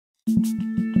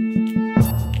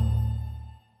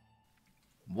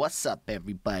What's up,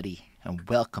 everybody, and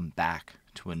welcome back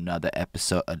to another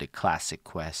episode of the Classic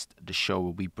Quest, the show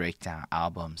where we break down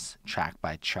albums track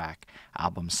by track,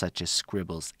 albums such as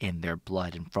Scribbles, In Their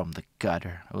Blood, and From the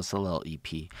Gutter. It was a little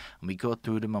EP, and we go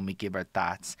through them and we give our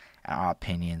thoughts and our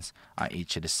opinions on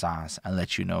each of the songs and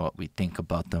let you know what we think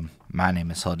about them. My name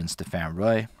is Holden Stefan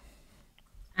Roy.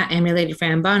 I am your lady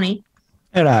friend Bonnie.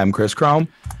 And I'm Chris Chrome.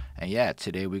 And yeah,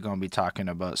 today we're going to be talking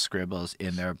about Scribbles,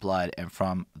 In Their Blood, and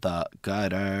From the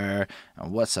Gutter.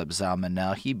 And what's up,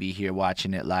 Zalmanel? He be here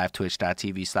watching it live,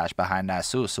 twitch.tv/behind that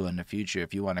so in the future,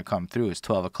 if you want to come through, it's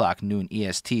 12 o'clock noon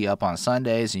EST up on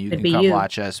Sundays, and you can come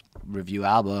watch us review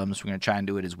albums. We're going to try and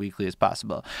do it as weekly as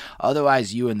possible.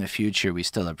 Otherwise, you in the future, we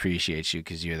still appreciate you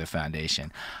because you're the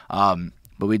foundation.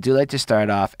 But we do like to start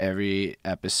off every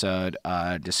episode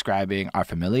describing our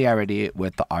familiarity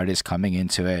with the artist coming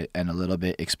into it and a little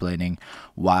bit explaining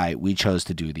why we chose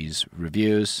to do these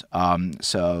reviews.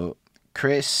 So,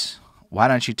 Chris, why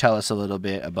don't you tell us a little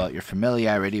bit about your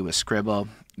familiarity with Scribble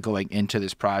going into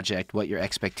this project, what your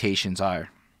expectations are?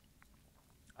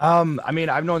 I mean,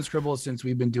 I've known Scribble since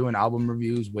we've been doing album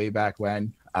reviews way back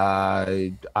when.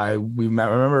 I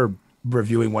remember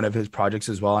reviewing one of his projects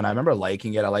as well, and I remember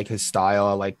liking it. I like his style.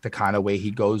 I like the kind of way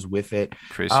he goes with it.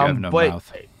 Chris, you have no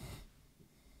mouth.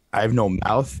 I have no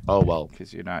mouth. Oh well,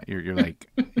 because you're like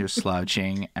you're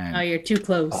slouching and you're too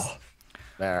close. Oh,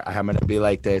 there, I'm gonna be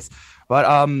like this. But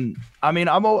I mean,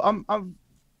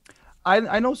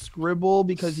 I know Scribble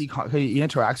because he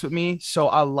interacts with me, so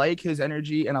I like his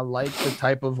energy and I like the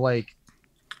type of like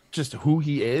just who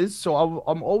he is. So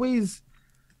I'm always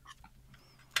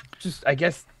just, I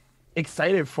guess,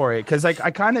 excited for it because like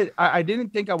I didn't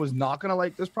think I was not gonna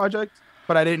like this project,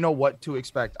 but I didn't know what to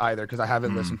expect either because I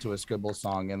haven't listened to a Scribble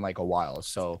song in like a while.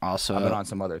 So also, I've been on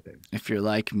some other things. If you're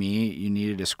like me, you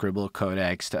needed a Scribble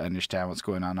codex to understand what's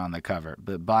going on the cover.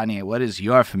 But Bonnie, what is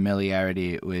your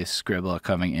familiarity with Scribble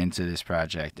coming into this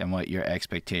project and what your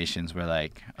expectations were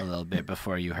like a little bit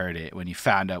before you heard it when you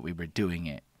found out we were doing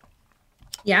it?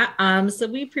 Yeah, so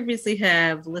we previously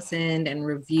have listened and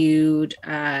reviewed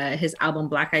his album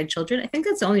Black Eyed Children. I think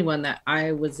that's the only one that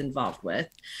I was involved with.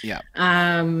 Yeah.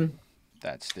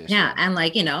 That's this. Yeah, one. and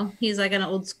like, you know, he's like an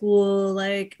old school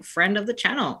like friend of the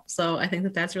channel. So I think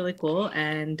that that's really cool.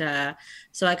 And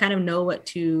so I kind of know what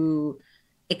to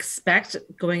expect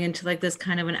going into like this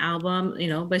kind of an album, you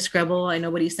know, by Scribble. I know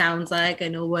what he sounds like. I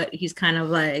know what he's kind of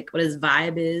like, what his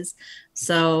vibe is.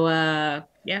 So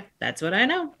yeah, that's what I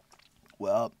know.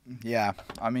 Well, yeah.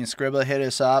 I mean, Scribble hit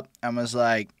us up and was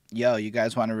like, yo, you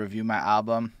guys want to review my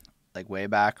album? Like, way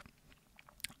back.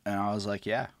 And I was like,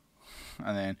 yeah.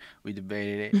 And then we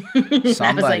debated it.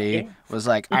 Somebody was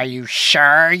like, are you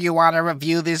sure you want to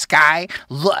review this guy?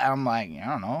 Look, I'm like, I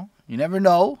don't know. You never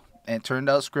know. And it turned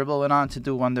out Scribble went on to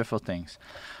do wonderful things.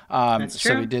 That's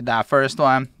true. So we did that first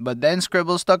one. But then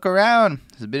Scribble stuck around.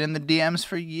 He's been in the DMs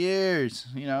for years.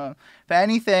 You know, if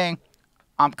anything,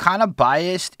 I'm kind of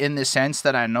biased in the sense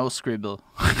that I know Scribble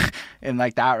in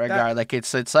like that regard. Like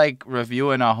it's like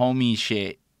reviewing a homie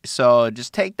shit. So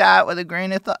just take that with a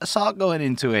grain of salt going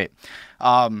into it.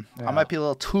 I might be a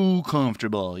little too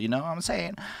comfortable, you know what I'm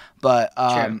saying? But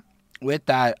with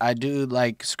that, I do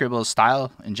like Scribble's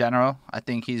style in general. I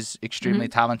think he's extremely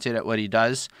talented at what he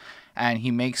does. And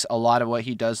he makes a lot of what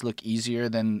he does look easier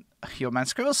than... Yo, man,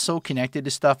 Scribble's so connected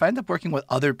to stuff. I end up working with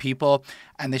other people,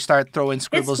 and they start throwing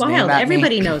Scribble's name at me.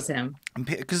 Everybody knows him.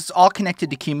 Because it's all connected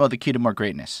to Chemo, the key to more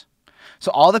greatness.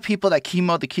 So all the people that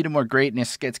Chemo, the key to more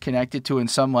greatness, gets connected to in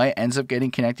some way ends up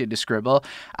getting connected to Scribble.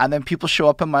 And then people show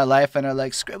up in my life and are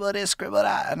like, Scribble this, Scribble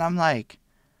that. And I'm like,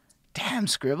 damn,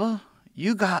 Scribble,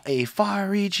 you got a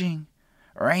far-reaching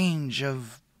range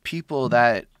of people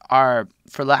that are,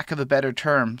 for lack of a better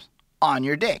term, on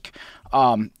your dick.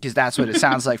 Because that's what it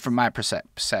sounds like from my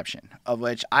perception, of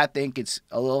which I think it's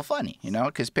a little funny, you know,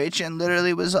 because Patreon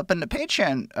literally was up in the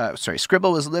Patreon.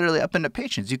 Scribble was literally up in the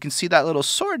Patreons. You can see that little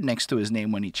sword next to his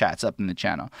name when he chats up in the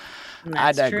channel.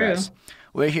 That's I digress. True.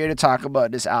 We're here to talk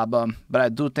about this album, but I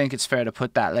do think it's fair to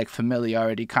put that like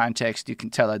familiarity context. You can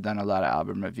tell I've done a lot of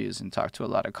album reviews and talked to a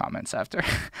lot of comments after.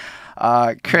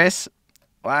 Chris,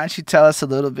 why don't you tell us a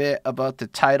little bit about the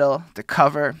title, the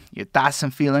cover, your thoughts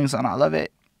and feelings on all of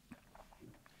it?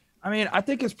 I mean, I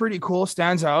think it's pretty cool.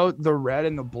 Stands out, the red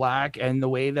and the black, and the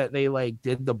way that they like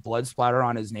did the blood splatter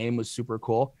on his name was super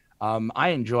cool. I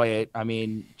enjoy it. I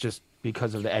mean, just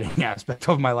because of the editing aspect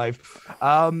of my life.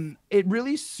 It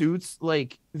really suits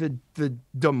like the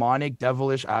demonic,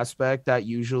 devilish aspect that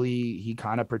usually he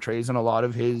kind of portrays in a lot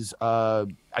of his I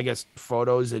guess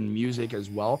photos and music as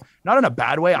well. Not in a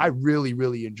bad way. I really,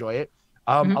 really enjoy it.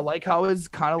 I Mhm. like how it's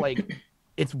kind of like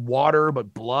it's water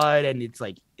but blood, and it's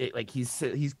like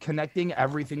he's connecting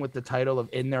everything with the title of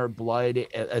In Their Blood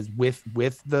as with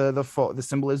the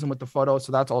symbolism with the photo.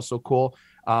 So that's also cool.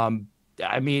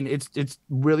 I mean, it's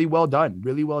really well done,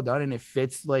 and it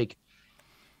fits like.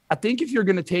 I think if you're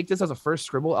going to take this as a first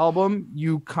Scribble album,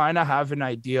 you kind of have an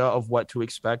idea of what to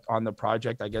expect on the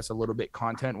project, I guess, a little bit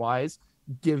content wise,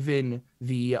 given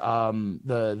the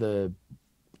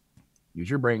use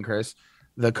your brain, Chris,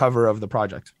 the cover of the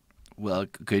project. Well,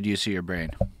 good use of your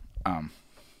brain.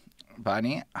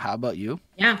 Bonnie, how about you?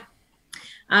 Yeah.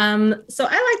 So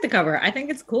I like the cover. I think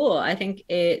it's cool. I think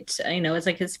it, it's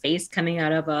like his face coming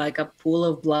out of like a pool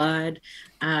of blood.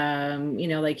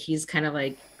 Like he's kind of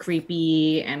like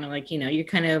creepy and like, you're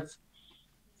kind of,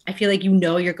 I feel like,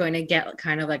 you're going to get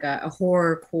kind of like a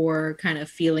horrorcore kind of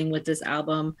feeling with this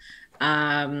album.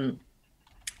 And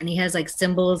he has like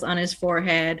symbols on his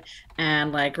forehead,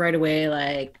 and like right away,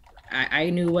 like I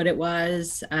knew what it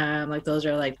was. Like those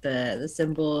are like the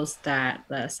symbols that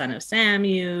the Son of Sam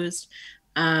used.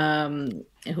 Who I'm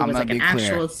was gonna like be an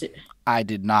actual. clear. I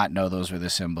did not know those were the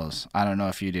symbols. I don't know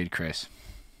if you did, Chris.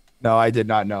 No, I did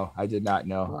not know.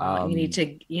 Well, you need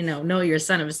to, know your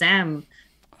Son of Sam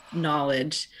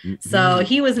knowledge. Mm-hmm. So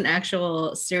he was an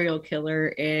actual serial killer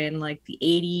in like the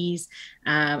 80s,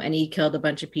 and he killed a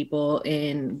bunch of people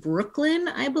in Brooklyn,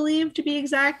 I believe, to be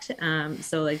exact.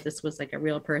 So like this was like a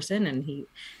real person, and he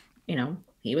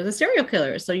was a serial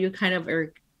killer. So you kind of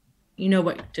are,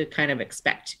 what to kind of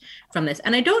expect from this.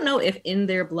 And I don't know if In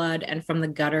Their Blood and From the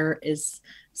Gutter is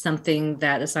something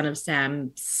that the Son of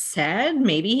Sam said.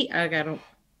 Maybe I don't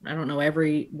know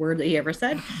every word that he ever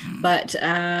said, but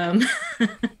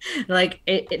like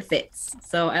it fits.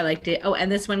 So I liked it. Oh,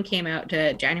 and this one came out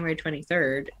January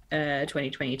 23rd,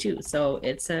 2022. So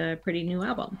it's a pretty new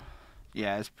album.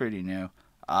 Yeah, it's pretty new.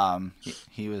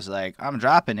 He was like, I'm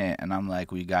dropping it, and I'm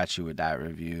like, we got you with that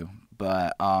review.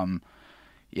 But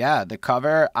yeah, the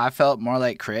cover, I felt more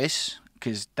like Chris,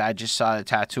 because I just saw the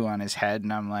tattoo on his head,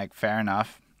 and I'm like, fair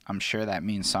enough. I'm sure that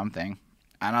means something.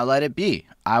 And I let it be.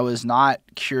 I was not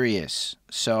curious.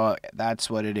 So that's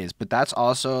what it is. But that's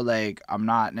also like, I'm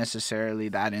not necessarily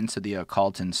that into the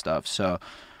occult and stuff. So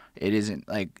it isn't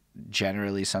like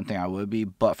generally something I would be.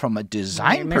 But from a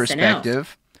design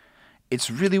perspective,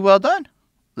 it's really well done.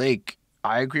 Like,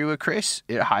 I agree with Chris.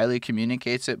 It highly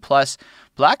communicates it. Plus,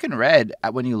 black and red,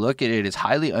 when you look at it, is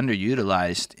highly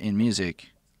underutilized in music.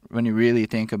 When you really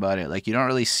think about it, like you don't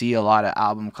really see a lot of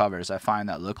album covers I find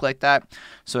that look like that,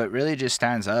 so it really just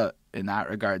stands out in that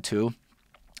regard too.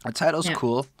 The title's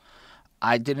cool.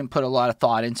 I didn't put a lot of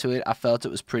thought into it. I felt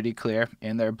it was pretty clear.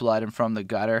 In Their Blood and From the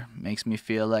Gutter makes me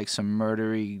feel like some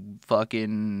murdery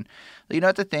fucking, you know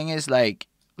what the thing is, like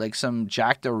some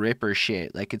Jack the Ripper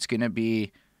shit. Like it's gonna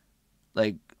be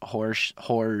like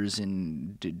horrors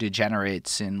and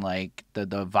degenerates in like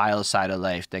the vile side of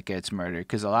life that gets murdered,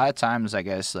 because a lot of times I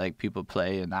guess like people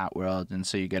play in that world and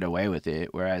so you get away with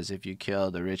it, whereas if you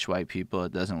kill the rich white people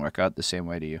it doesn't work out the same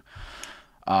way to you.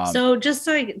 So just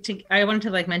like I wanted to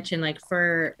like mention like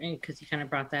because you kind of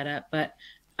brought that up, but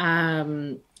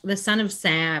the Son of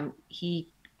Sam, he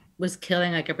was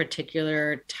killing like a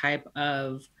particular type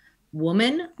of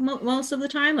woman most of the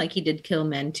time. Like he did kill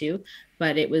men too,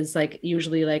 but it was like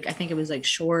usually like I think it was like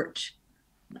short,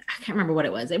 I can't remember what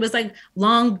it was. It was like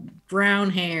long brown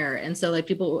hair, and so like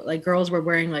people, like girls were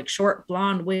wearing like short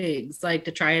blonde wigs like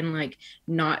to try and like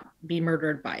not be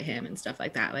murdered by him and stuff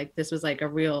like that. Like this was like a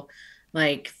real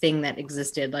like thing that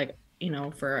existed, like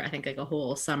for I think like a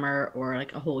whole summer or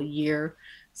like a whole year,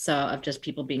 so of just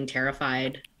people being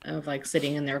terrified of like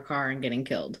sitting in their car and getting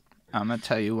killed. I'm gonna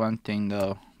tell you one thing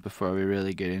though before we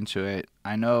really get into it.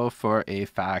 I know for a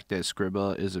fact that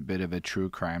Scribble is a bit of a true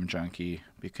crime junkie,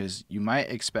 because you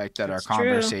might expect that our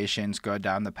conversations go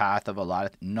down the path of a lot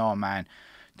of no, man.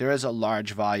 There is a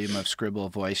large volume of Scribble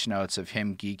voice notes of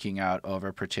him geeking out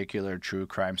over particular true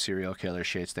crime serial killer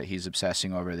shits that he's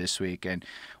obsessing over this week. And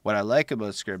what I like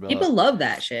about Scribble, people love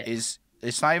that shit, is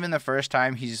it's not even the first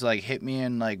time he's like hit me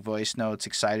in like voice notes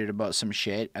excited about some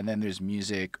shit, and then there's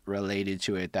music related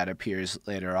to it that appears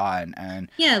later on.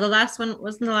 And yeah, the last one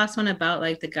wasn't the last one about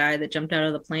like the guy that jumped out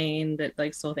of the plane that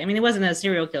like stole. I mean, it wasn't a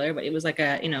serial killer, but it was like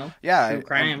a true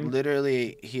crime.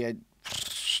 Literally, he had.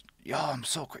 Yo, I'm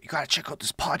so great. You gotta check out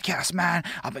this podcast, man.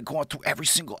 I've been going through every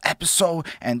single episode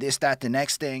and this, that, the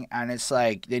next thing. And it's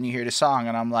like, then you hear the song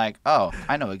and I'm like, oh,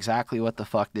 I know exactly what the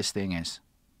fuck this thing is.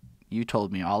 You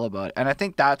told me all about it. And I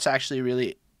think that's actually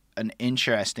really an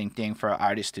interesting thing for an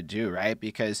artist to do, right?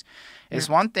 Because it's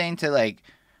one thing to like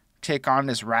take on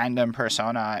this random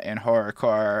persona in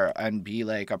horrorcore and be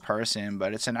like a person,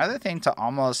 but it's another thing to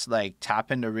almost like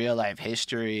tap into real life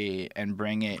history and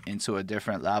bring it into a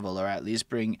different level, or at least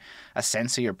bring a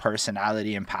sense of your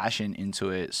personality and passion into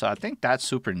it. So I think that's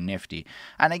super nifty.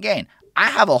 And again, I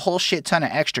have a whole shit ton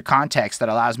of extra context that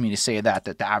allows me to say that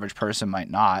the average person might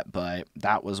not, but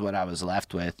that was what I was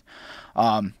left with.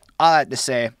 All I had to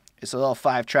say, it's a little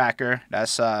 5-tracker.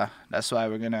 That's why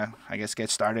we're gonna, I guess, get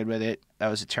started with it. That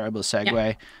was a terrible segue. Yeah.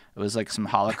 It was like some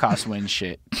Holocaust win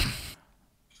shit.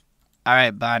 All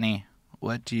right, Bonnie,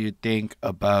 what do you think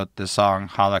about the song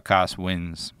Holocaust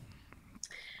Wins?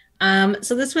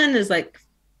 So this one is like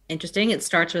interesting. It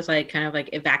starts with like kind of like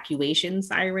evacuation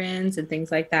sirens and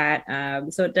things like that.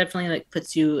 So it definitely like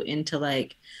puts you into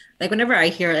like whenever I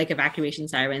hear like evacuation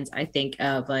sirens, I think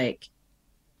of like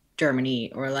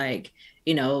Germany or like,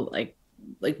 you know, like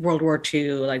World War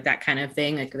II, like that kind of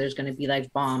thing. Like there's going to be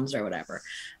like bombs or whatever.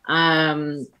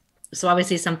 So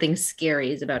obviously something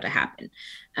scary is about to happen.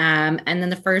 And then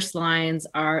the first lines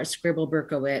are Scribble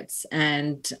Berkowitz,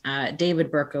 and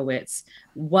David Berkowitz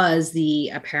was the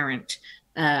apparent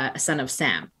son of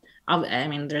Sam. I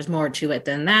mean, there's more to it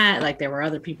than that. Like there were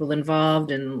other people involved,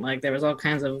 and like there was all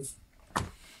kinds of,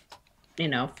 you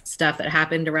know, stuff that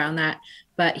happened around that.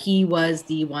 But he was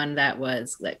the one that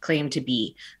claimed to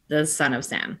be the son of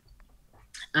Sam.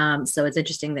 So it's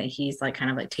interesting that he's like kind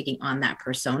of like taking on that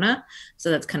persona. So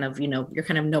that's kind of, you know, you're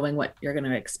kind of knowing what you're going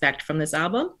to expect from this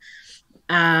album.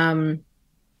 And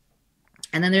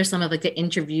then there's some of like the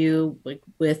interview like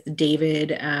with David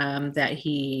that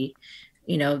he,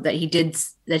 you know, that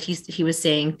he was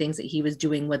saying things that he was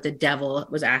doing what the devil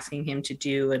was asking him to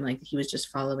do, and like he was just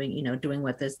following, you know, doing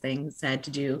what this thing said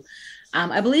to do.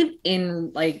 I believe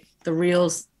in like the real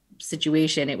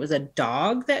situation, it was a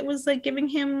dog that was like giving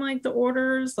him like the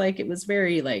orders. Like it was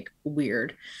very like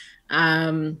weird.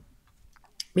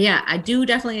 Yeah, I do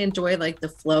definitely enjoy like the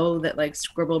flow that like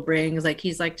Scribble brings. Like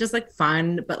he's like just like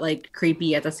fun but like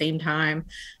creepy at the same time.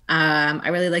 I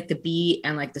really like the beat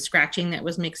and like the scratching that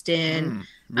was mixed in.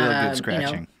 Real good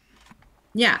scratching. You know,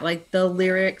 yeah, like the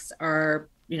lyrics are,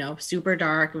 you know, super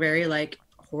dark, very like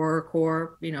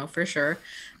horrorcore, you know, for sure.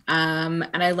 And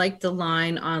I like the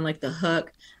line on like the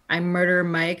hook, I murder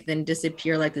Mike, then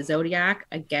disappear like the Zodiac.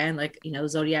 Again, like, you know,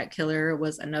 Zodiac Killer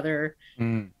was another,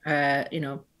 you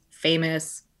know,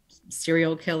 famous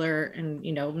serial killer, and,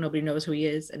 you know, nobody knows who he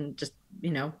is, and just, you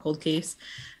know, cold case.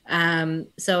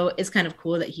 So it's kind of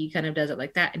cool that he kind of does it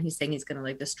like that, and he's saying he's going to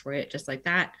like destroy it just like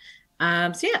that.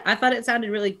 So yeah, I thought it sounded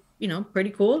really, you know, pretty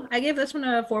cool. I gave this one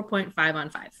a 4.5 on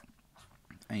 5.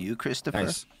 And you, Christopher?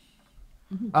 Nice.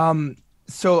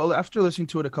 So after listening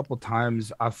to it a couple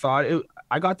times,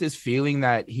 I got this feeling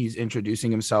that he's introducing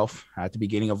himself at the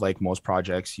beginning of like most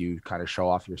projects. You kind of show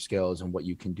off your skills and what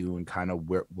you can do, and kind of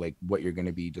where like what you're going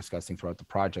to be discussing throughout the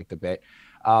project a bit.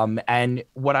 And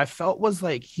what I felt was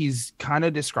like he's kind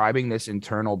of describing this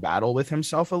internal battle with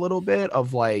himself a little bit,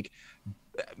 of like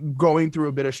going through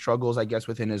a bit of struggles, I guess,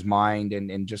 within his mind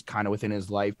and just kind of within his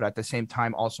life, but at the same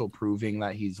time also proving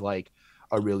that he's like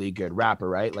a really good rapper,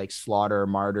 right? Like slaughter,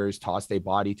 martyrs, toss they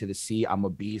body to the sea. I'm a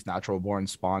beast, natural born,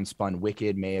 spawn, spun,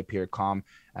 wicked, may appear calm,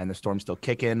 and the storm's still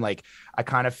kicking. Like I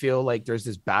kind of feel like there's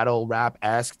this battle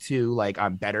rap-esque to like,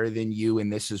 I'm better than you and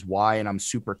this is why, and I'm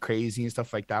super crazy and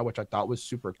stuff like that, which I thought was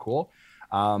super cool.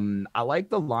 I like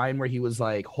the line where he was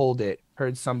like, hold it,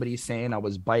 heard somebody saying I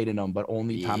was biting them, but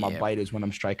only time I bite is when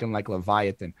I'm striking like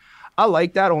Leviathan. I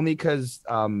like that only because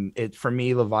it, for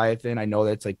me, Leviathan, I know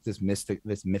that's like this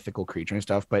mythical creature and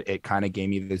stuff, but it kind of gave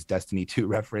me this Destiny 2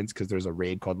 reference because there's a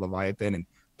raid called Leviathan, and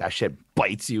that shit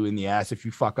bites you in the ass if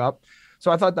you fuck up.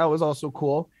 So I thought that was also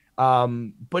cool.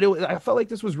 But I felt like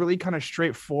this was really kind of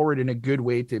straightforward and a good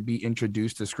way to be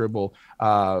introduced to Scribble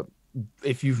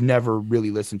if you've never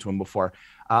really listened to him before.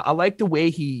 I like the way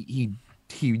he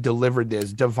delivered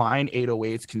this. Divine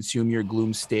 808s consume your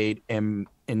gloom state, and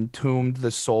entombed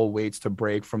the soul waits to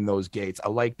break from those gates. I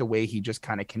like the way he just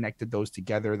kind of connected those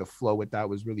together. The flow with that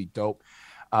was really dope.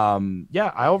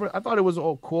 Yeah, I thought it was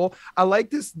all cool. I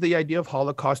like the idea of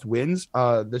Holocaust Winds,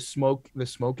 the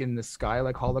smoke in the sky,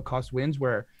 like Holocaust Winds,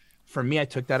 where for me I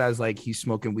took that as like he's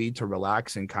smoking weed to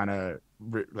relax and kind of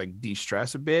like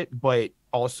de-stress a bit, but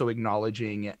also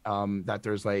acknowledging that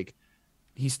there's like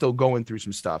he's still going through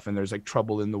some stuff, and there's like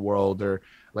trouble in the world, or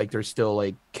like there's still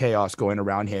like chaos going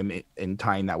around him, and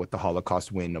tying that with the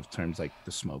Holocaust wind of terms like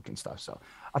the smoke and stuff. So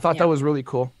I thought that was really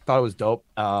cool. Thought it was dope.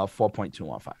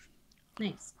 4.2 on 5.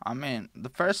 Nice. I mean, the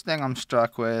first thing I'm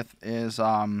struck with is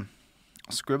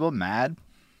Scribble mad.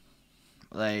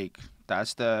 Like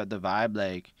that's the vibe.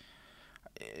 Like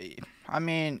I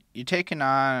mean, you're taking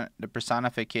on the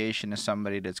personification of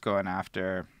somebody that's going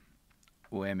after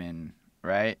women,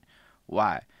 right?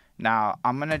 Why? Now,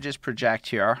 I'm going to just project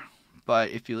here, but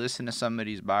if you listen to some of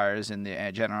these bars and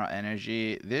the general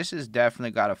energy, this has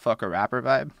definitely got a fuck a rapper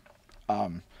vibe.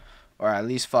 Or at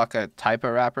least fuck a type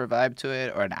of rapper vibe to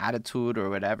it, or an attitude or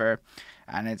whatever.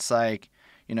 And it's like,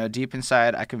 you know, deep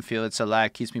inside, I can feel it's a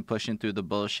lag, keeps me pushing through the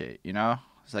bullshit, you know?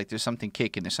 It's like there's something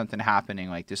kicking, there's something happening,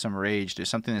 like there's some rage, there's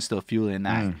something that's still fueling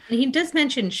that. And he does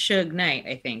mention Suge Knight,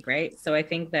 I think, right? So I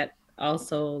think that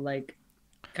also like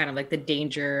kind of like the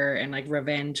danger and like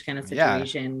revenge kind of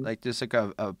situation. Yeah, like there's like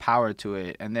a power to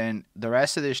it. And then the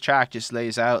rest of this track just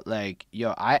lays out like,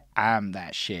 yo, I am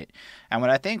that shit. And what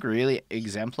I think really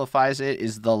exemplifies it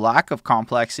is the lack of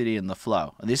complexity in the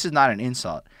flow. This is not an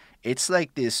insult. It's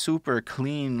like this super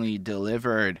cleanly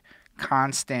delivered,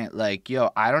 constant, like, yo,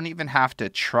 I don't even have to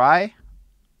try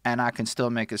and I can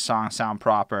still make a song sound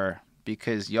proper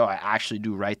because, yo, I actually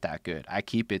do write that good. I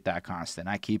keep it that constant.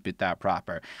 I keep it that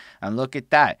proper. And look at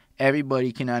that.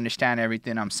 Everybody can understand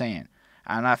everything I'm saying.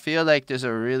 And I feel like there's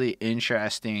a really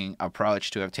interesting approach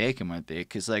to have taken with it.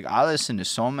 Because, like, I listen to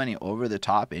so many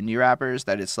over-the-top indie rappers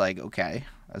that it's like, okay,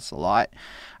 that's a lot.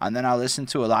 And then I listen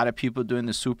to a lot of people doing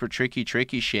the super tricky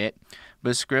shit.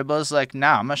 But Scribbles like,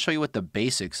 nah, I'm going to show you what the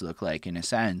basics look like in a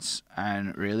sense.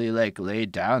 And really, like,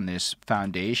 laid down this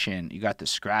foundation. You got the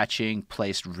scratching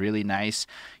placed really nice.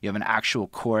 You have an actual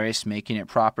chorus making it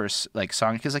proper, like,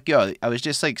 song. Because, like, yo, I was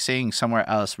just, like, saying somewhere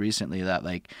else recently that,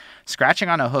 like, scratching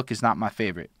on a hook is not my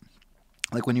favorite.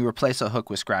 Like when you replace a hook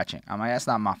with scratching. I'm like, that's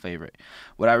not my favorite.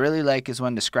 What I really like is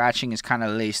when the scratching is kind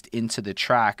of laced into the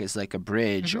track as like a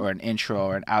bridge or an intro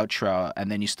or an outro, and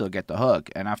then you still get the hook.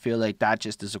 And I feel like that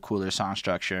just is a cooler song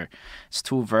structure. It's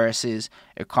 2 verses.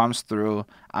 It comes through.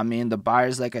 I mean, the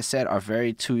bars, like I said, are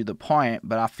very to the point,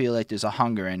 but I feel like there's a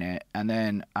hunger in it. And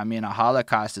then, I mean, a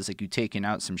Holocaust is like you taking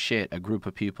out some shit, a group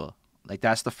of people. Like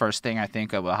that's the first thing I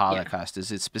think of a Holocaust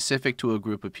is it's specific to a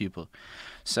group of people.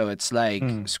 So it's like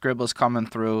Scribbles coming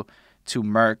through to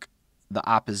murk the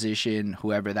opposition,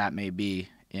 whoever that may be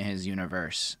in his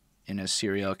universe, in a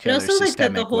serial killer but also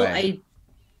systemic like the whole way.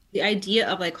 The idea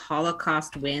of like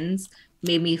Holocaust wins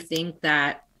made me think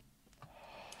that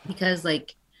because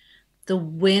like the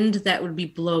wind that would be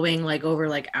blowing like over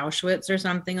like Auschwitz or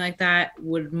something like that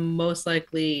would most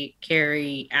likely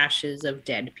carry ashes of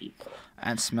dead people.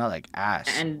 And smell like ass.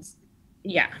 And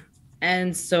yeah.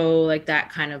 And so like that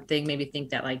kind of thing made me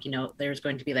think that like, you know, there's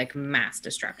going to be like mass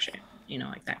destruction, you know,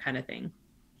 like that kind of thing.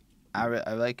 I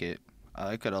like it. I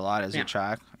like it a lot as a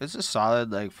track. It's a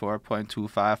solid like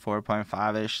 4.25,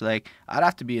 4.5-ish. Like I'd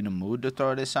have to be in the mood to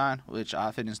throw this on, which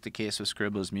often is the case with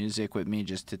Scribbles' music with me,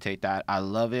 just to take that. I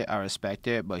love it. I respect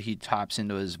it. But he taps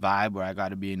into his vibe where I got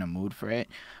to be in the mood for it.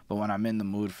 But when I'm in the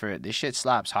mood for it, this shit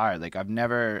slaps hard. Like I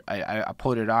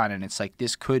put it on and it's like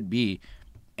this could be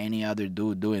any other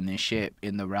dude doing this shit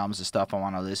in the realms of stuff I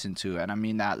want to listen to. And I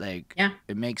mean that like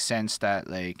it makes sense that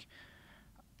like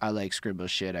I like Scribble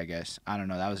shit, I guess. I don't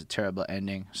know. That was a terrible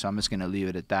ending, so I'm just going to leave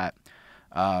it at that.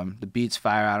 The beat's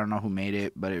fire. I don't know who made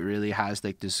it, but it really has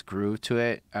like this groove to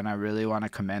it, and I really want to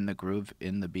commend the groove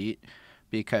in the beat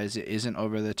because it isn't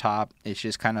over the top. It's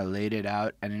just kind of laid it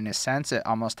out, and in a sense, it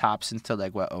almost taps into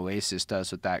like what Oasis does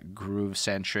with that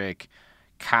groove-centric,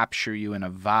 capture you in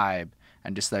a vibe,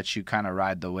 and just let you kind of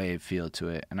ride the wave feel to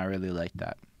it, and I really like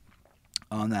that.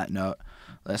 On that note,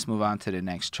 let's move on to the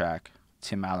next track,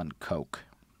 Tim Allen, Coke.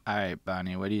 All right,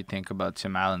 Bonnie, what do you think about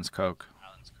Tim Allen's Coke?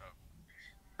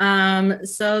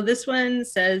 So this one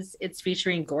says it's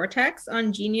featuring Gore-Tex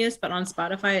on Genius, but on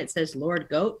Spotify it says Lord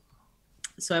Goat.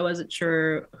 So I wasn't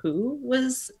sure who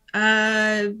was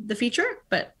the feature,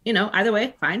 but you know, either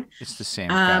way, fine. It's the same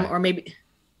guy. Or maybe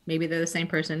they're the same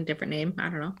person, different name. I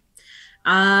don't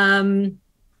know.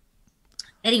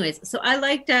 Anyways, so I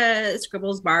liked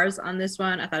Scribbles' bars on this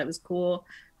one. I thought it was cool.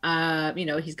 You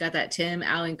know, he's got that Tim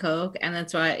Allen Coke, and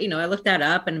that's why, you know, I looked that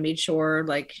up and made sure,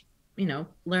 like, you know,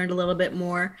 learned a little bit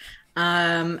more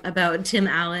about Tim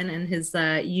Allen and his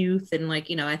youth, and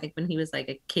like, you know, I think when he was like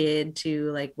a kid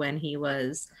to like when he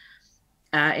was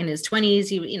in his 20s,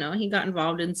 he, you know, he got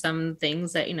involved in some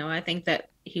things that, you know, I think that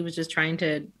he was just trying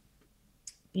to,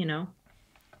 you know,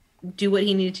 do what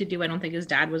he needed to do. I don't think his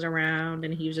dad was around,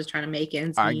 and he was just trying to make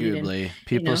ends meet. Arguably, and,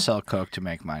 people you know, sell Coke to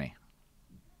make money.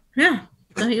 Yeah.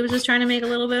 So he was just trying to make a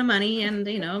little bit of money and,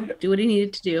 you know, do what he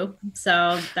needed to do.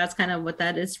 So that's kind of what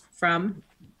that is from.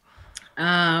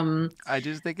 I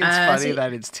just think it's funny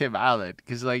that it's Tim Allen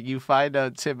because, like, you find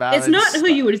out Tim Allen. It's not who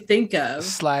you would think of.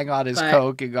 Slang on his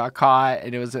Coke and got caught,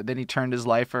 and it was then he turned his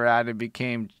life around and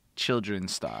became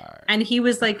children's star. And he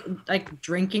was like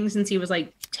drinking since he was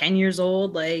like 10 years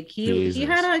old. Like he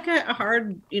had like a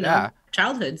hard,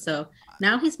 childhood. So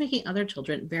now he's making other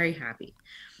children very happy.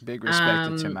 Big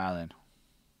respect to Tim Allen.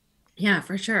 Yeah,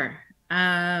 for sure.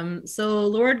 So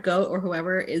Lord Goat or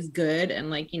whoever is good, and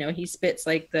like he spits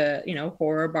like the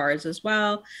horror bars as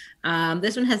well.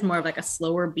 This one has more of like a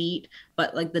slower beat,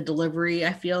 but like the delivery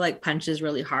I feel like punches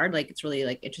really hard. Like it's really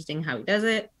like interesting how he does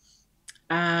it.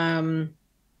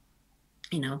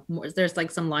 There's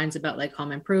like some lines about like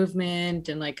home improvement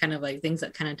and like kind of like things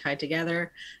that kind of tie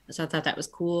together. So I thought that was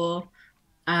cool.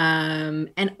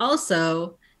 And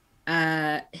also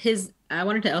I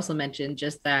wanted to also mention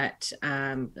just that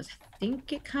I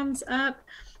think it comes up.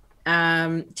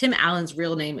 Tim Allen's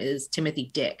real name is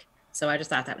Timothy Dick. So I just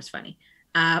thought that was funny.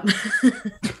 And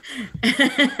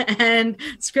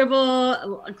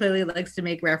Scribble clearly likes to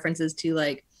make references to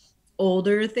like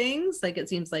older things, like it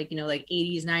seems like like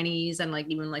 80s, 90s, and like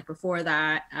even like before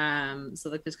that. So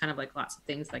like there's kind of like lots of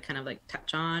things that kind of like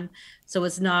touch on. So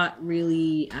it's not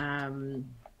really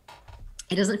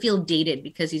it doesn't feel dated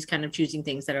because he's kind of choosing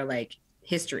things that are like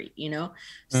history,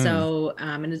 So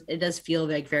and it does feel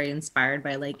like very inspired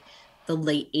by like the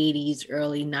late 80s,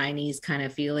 early 90s kind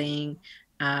of feeling.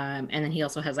 And then he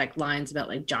also has like lines about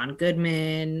like John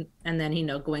Goodman, and then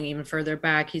going even further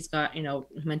back, he's got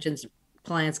mentions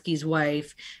Polanski's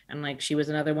wife, and like she was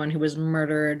another one who was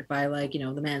murdered by like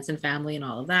the Manson family and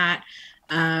all of that.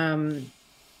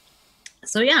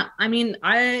 So yeah, I mean,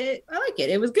 I like it.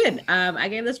 It was good. I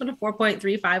gave this one a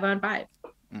 4.35 on 5.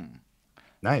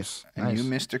 Nice. And you,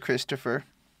 Mr. Christopher?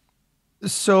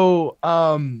 So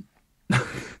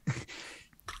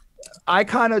I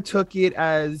kind of took it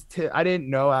as I didn't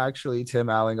know actually Tim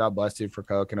Allen got busted for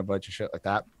coke and a bunch of shit like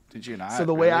that. Did you not? So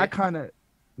the way I kind of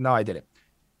no, I didn't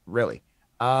really.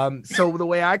 So the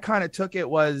way I kind of took it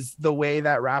was the way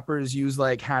that rappers use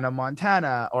like Hannah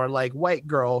Montana or like White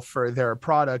Girl for their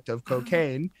product of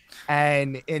cocaine.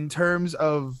 And in terms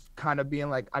of kind of being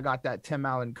like, I got that Tim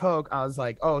Allen coke, I was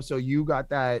like, oh, so you got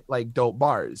that like dope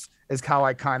bars is how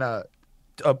I kind of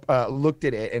looked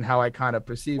at it and how I kind of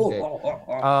perceived it.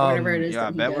 Whatever it is. Yeah,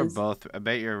 I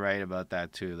bet you're right about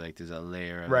that too. Like there's a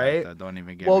layer of right that don't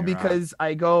even get because wrong.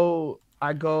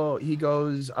 He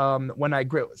goes,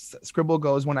 Scribble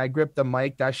goes, when I grip the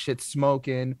mic, that shit's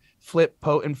smoking, flip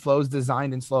potent flows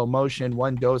designed in slow motion,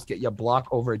 one dose, get your block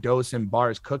overdose and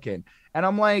bars cooking. And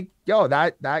I'm like, yo,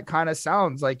 that kind of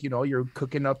sounds like, you're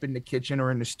cooking up in the kitchen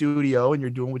or in the studio and you're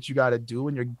doing what you got to do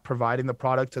and you're providing the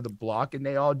product to the block and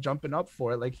they all jumping up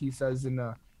for it. Like he says in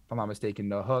if I'm not mistaken,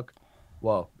 the hook.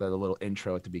 Well, the little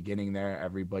intro at the beginning there,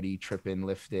 everybody tripping,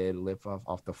 lifted, lift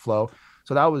off the flow.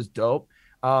 So that was dope.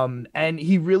 And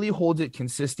he really holds it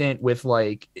consistent with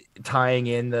like tying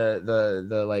in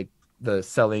the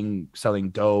selling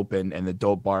dope and the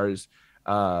dope bars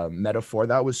metaphor.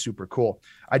 That was super cool.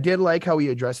 I did like how he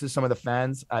addresses some of the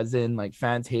fans, as in like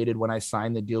fans hated when I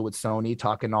signed the deal with Sony,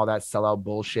 talking all that sellout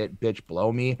bullshit, bitch,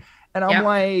 blow me. And I'm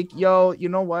like, yo, you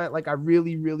know what? Like, I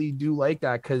really, really do like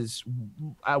that, because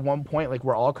at one point, like,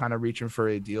 we're all kind of reaching for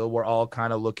a deal. We're all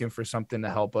kind of looking for something to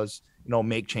help us,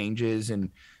 make changes and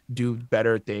do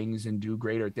better things and do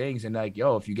greater things. And like,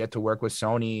 yo, if you get to work with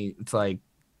Sony, it's like,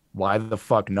 why the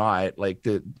fuck not? Like,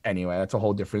 anyway, that's a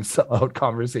whole different sellout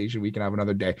conversation we can have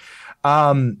another day.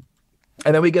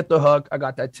 And then we get the hook. I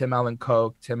got that Tim Allen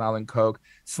Coke,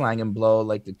 slang and blow,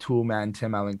 like the Tool Man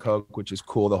Tim Allen Coke, which is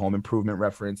cool. The Home Improvement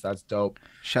reference, that's dope.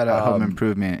 Shout out Home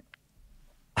Improvement.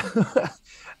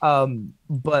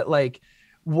 But like,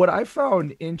 what I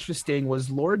found interesting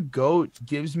was Lord Goat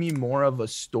gives me more of a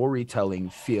storytelling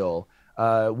feel,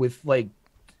 with like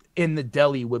in the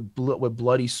deli with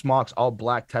bloody smocks, all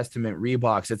Black Testament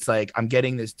Reeboks. It's like I'm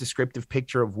getting this descriptive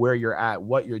picture of where you're at,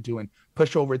 what you're doing,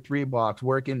 push over 3 blocks,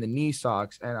 work in the knee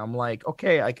socks. And I'm like,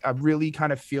 okay, I really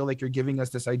kind of feel like you're giving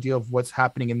us this idea of what's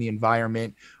happening in the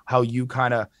environment, how you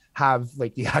kind of have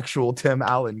like the actual Tim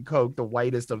Allen Coke, the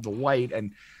whitest of the white,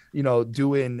 and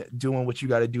doing what you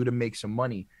got to do to make some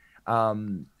money.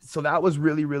 So that was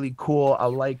really, really cool. I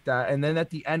like that. And then at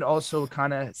the end also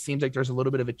kind of seems like there's a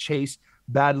little bit of a chase.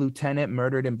 Bad lieutenant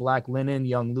murdered in black linen,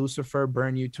 young Lucifer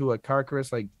burn you to a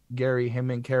carcass, like Gary him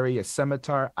and carry a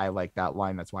scimitar. I like that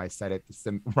line. That's why I said it,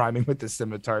 rhyming with the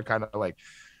scimitar, kind of like,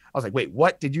 I was like, wait,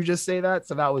 what? Did you just say that?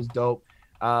 So that was dope.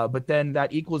 But then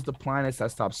that equals the planets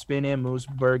that stop spinning,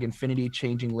 Mooseburg, Infinity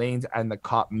changing lanes, and the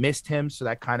cop missed him. So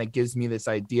that kind of gives me this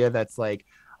idea that's like,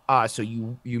 so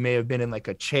you may have been in like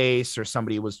a chase, or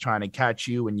somebody was trying to catch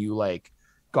you and you like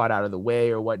got out of the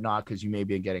way or whatnot, because you may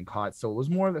be getting caught. So it was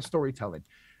more of the storytelling.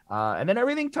 And then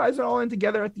everything ties it all in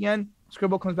together at the end.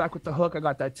 Scribble comes back with the hook. I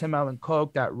got that Tim Allen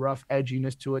Coke, that rough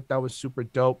edginess to it. That was super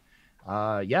dope.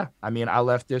 Yeah, I mean, I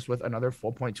left this with another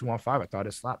 4.2 on 5. I thought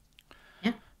it slapped.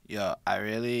 Yo, I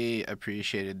really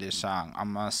appreciated this song.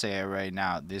 I'm gonna say it right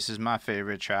now. This is my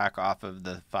favorite track off of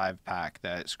the 5 pack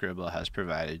that Scribble has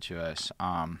provided to us.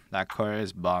 That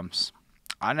chorus bumps.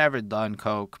 I never done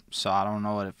coke, so I don't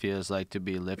know what it feels like to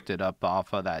be lifted up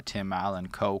off of that Tim Allen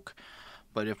Coke.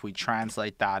 But if we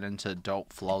translate that into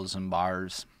dope flows and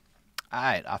bars,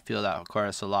 alright, I feel that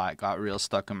chorus a lot. Got real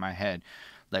stuck in my head.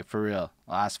 Like for real.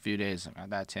 Last few days, I got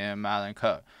that Tim Allen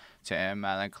Coke. Tim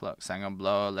Allen Coke. Sang a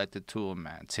blow, let the tool,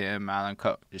 man. Tim Allen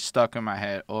Coke. Just stuck in my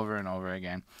head over and over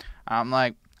again. I'm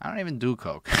like, I don't even do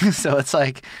coke. So it's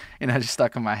like, just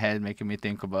stuck in my head, making me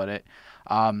think about it.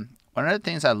 One of the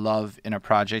things I love in a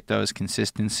project, though, is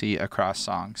consistency across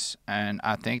songs. And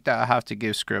I think that I have to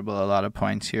give Scribble a lot of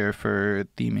points here for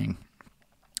theming.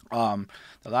 The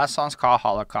last song's called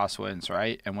Holocaust Wins,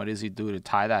 right? And what does he do to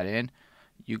tie that in?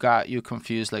 You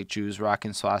confused like Jews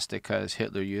rocking swastikas,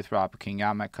 Hitler Youth rocking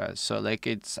yarmulkes. So like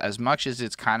it's as much as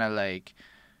it's kind of like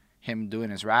him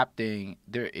doing his rap thing,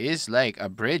 there is like a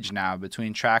bridge now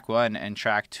between track 1 and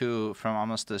track 2 from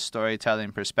almost a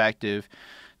storytelling perspective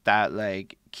that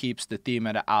like keeps the theme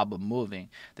of the album moving.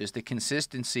 There's the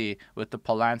consistency with the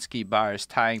Polanski bars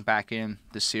tying back in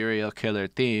the serial killer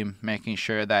theme, making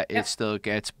sure that it still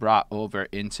gets brought over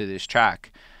into this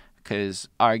track, because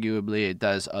arguably it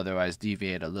does otherwise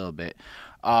deviate a little bit.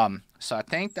 So I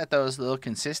think that those little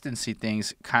consistency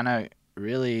things kind of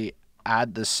really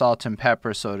add the salt and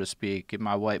pepper, so to speak, in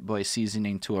my white boy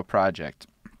seasoning to a project.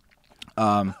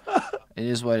 It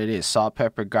is what it is. Salt,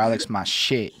 pepper, garlic's my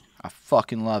shit. I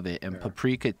fucking love it. And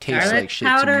paprika tastes Garlic like shit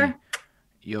powder? to me.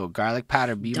 Yo, garlic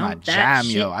powder be my Dump that jam,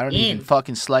 shit yo. I don't even in.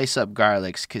 fucking slice up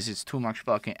garlics because it's too much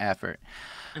fucking effort.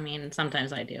 I mean,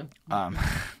 sometimes I do.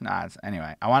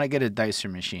 Anyway, I want to get a dicer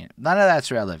machine. None of that's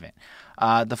relevant.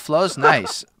 The flow's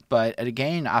nice, but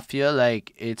again, I feel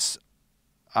like it's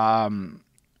a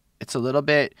little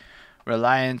bit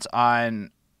reliant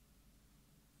on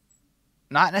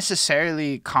not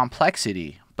necessarily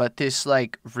complexity, but this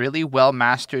like really well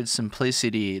mastered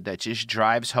simplicity that just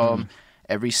drives home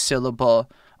every syllable,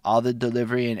 all the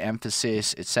delivery and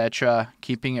emphasis, etc.,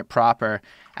 keeping it proper,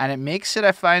 and it makes it,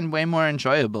 I find, way more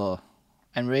enjoyable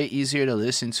and way easier to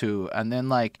listen to. And then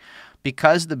like,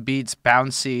 because the beat's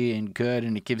bouncy and good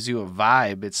and it gives you a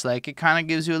vibe, it's like it kind of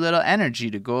gives you a little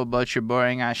energy to go about your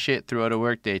boring ass shit throughout a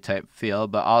workday type feel.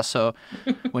 But also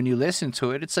when you listen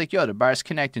to it, it's like, yo, the bars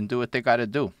connect and do what they gotta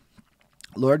do.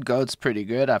 Lord Goat's pretty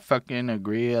good. I fucking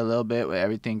agree a little bit with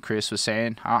everything Chris was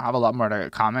saying. I don't have a lot more to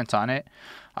comment on it.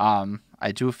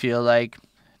 I do feel like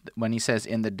when he says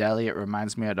in the deli, it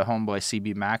reminds me of the homeboy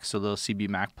CB Mac. So a little CB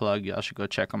Mac plug. Y'all should go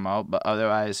check him out. But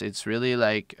otherwise, it's really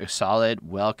like a solid,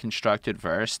 well-constructed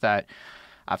verse that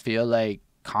I feel like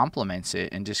complements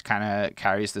it and just kind of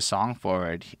carries the song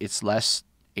forward. It's less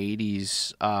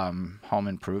 80s home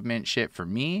improvement shit for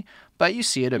me, but you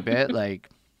see it a bit, like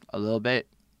a little bit.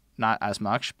 Not as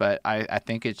much, but I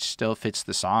think it still fits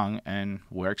the song and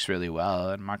works really well.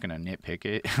 I'm not gonna nitpick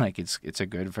it. Like it's a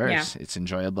good verse. Yeah. It's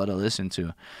enjoyable to listen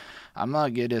to. I'm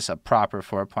gonna give this a proper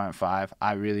 4.5.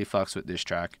 I really fucks with this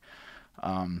track.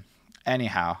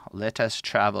 Anyhow, let us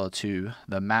travel to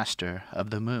the Master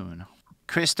of the Moon.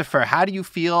 Christopher, how do you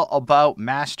feel about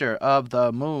Master of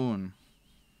the Moon?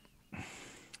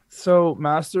 So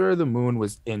Master of the Moon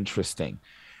was interesting.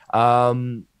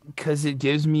 Because it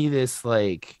gives me this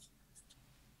like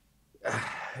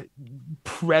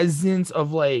presence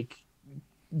of like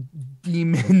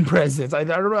demon presence. I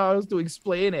don't know how else to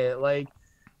explain it. Like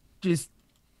just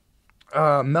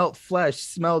melt flesh,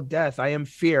 smell death. I am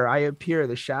fear. I appear,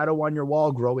 the shadow on your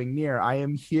wall growing near. I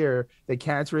am here. The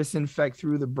cancerous infect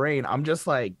through the brain. I'm just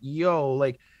like, yo,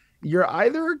 like you're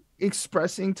either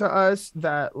expressing to us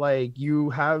that like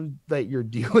you have that you're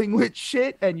dealing with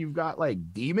shit and you've got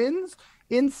like demons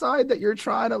inside that you're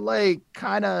trying to like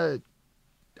kind of,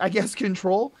 I guess,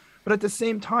 control, but at the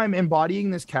same time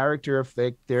embodying this character. If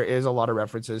there is a lot of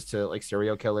references to like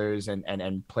serial killers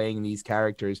and playing these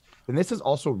characters, then this is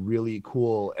also really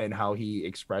cool in how he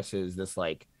expresses this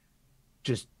like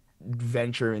just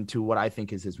venture into what I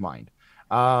think is his mind.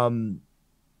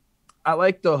 I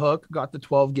like the hook, got the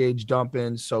 12 gauge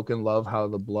dumping, soaking love how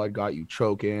the blood got you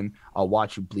choking. I'll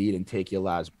watch you bleed and take your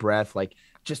last breath. Like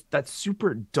just that's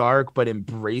super dark, but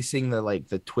embracing the like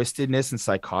the twistedness and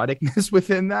psychoticness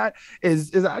within that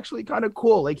is actually kind of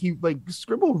cool. Like he like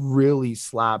Scribble really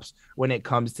slaps when it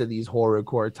comes to these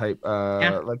horrorcore type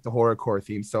like the horrorcore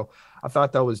theme. So I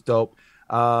thought that was dope.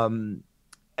 And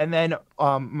then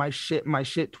my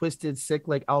shit twisted sick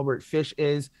like Albert Fish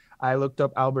is. I looked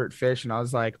up Albert Fish and I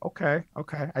was like, okay,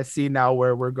 I see now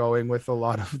where we're going with a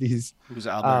lot of these. Who's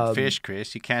Albert Fish,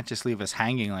 Chris? You can't just leave us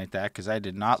hanging like that because I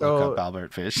did not look up So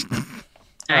Albert Fish.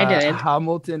 I did.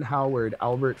 Hamilton Howard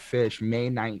Albert Fish, May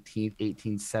 19th,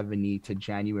 1870 to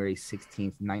January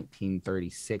 16th,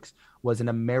 1936, was an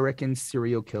American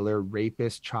serial killer,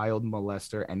 rapist, child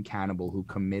molester, and cannibal who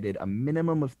committed a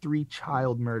minimum of 3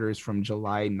 child murders from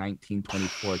July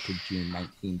 1924 to June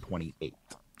 1928.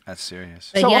 That's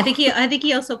serious. Like, yeah, I think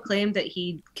he also claimed that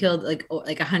he killed like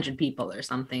 100 people or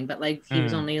something, but like he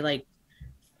was only like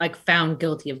found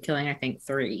guilty of killing, I think,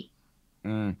 3.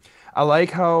 I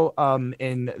like how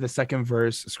in the second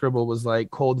verse, Scribble was like,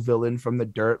 cold villain from the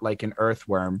dirt like an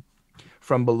earthworm.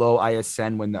 From below I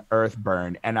ascend when the earth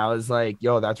burned. And I was like,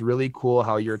 yo, that's really cool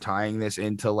how you're tying this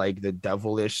into like the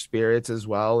devilish spirits as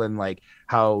well. And like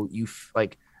how you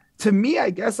like, to me, I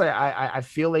guess I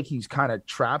feel like he's kind of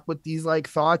trapped with these like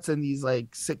thoughts and these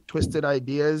like sick, twisted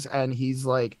ideas. And he's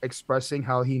like expressing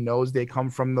how he knows they come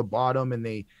from the bottom and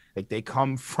they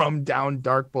come from down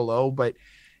dark below. But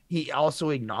he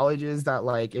also acknowledges that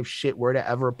like if shit were to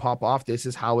ever pop off, this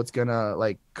is how it's gonna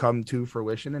like come to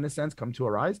fruition, in a sense, come to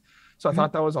arise. So I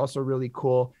thought that was also really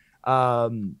cool.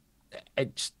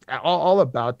 It's all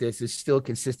about this is still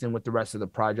consistent with the rest of the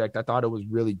project. I thought it was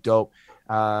really dope,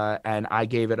 and I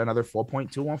gave it another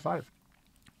 4.215.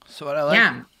 So what I like.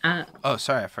 Yeah. Oh,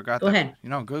 sorry, I forgot. Go ahead. You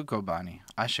know, go Bonnie.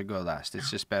 I should go last.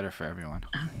 It's just better for everyone.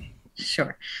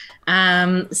 Sure.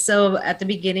 So at the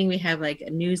beginning we have like a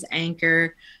news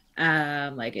anchor.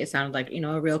 Like it sounded like, you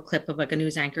know, a real clip of like a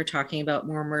news anchor talking about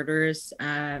more murders,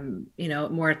 you know,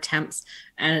 more attempts.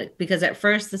 And because at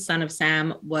first the Son of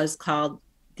Sam was called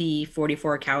the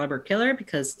 44 caliber killer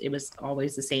because it was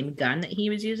always the same gun that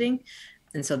he was using.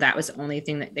 And so that was the only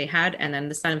thing that they had. And then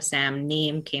the Son of Sam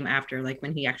name came after, like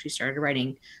when he actually started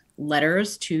writing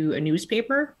letters to a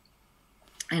newspaper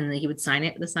and he would sign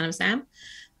it, the Son of Sam.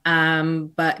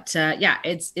 Yeah,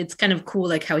 it's kind of cool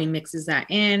like how he mixes that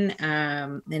in,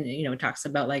 and you know, talks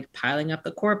about like piling up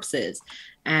the corpses.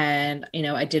 And you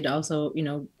know, I did also, you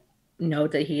know,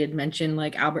 note that he had mentioned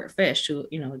like Albert Fish, who,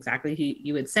 you know, exactly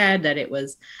you had said that it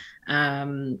was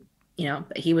you know,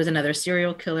 he was another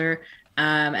serial killer.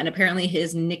 And apparently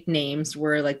his nicknames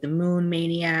were like the Moon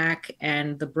Maniac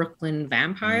and the Brooklyn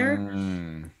Vampire.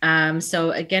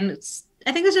 So again,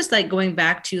 I think it's just like going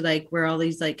back to like where all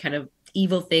these like kind of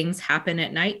evil things happen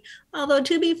at night. Although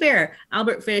to be fair,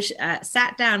 Albert Fish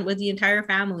sat down with the entire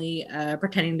family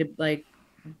pretending to like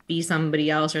be somebody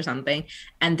else or something,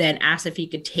 and then asked if he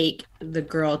could take the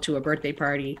girl to a birthday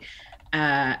party,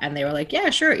 and they were like, yeah,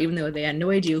 sure, even though they had no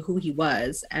idea who he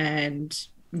was. And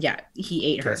yeah, he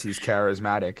ate her. Guess he's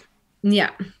charismatic.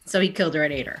 Yeah, so he killed her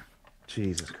and ate her.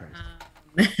 Jesus Christ.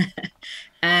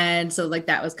 And so like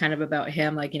that was kind of about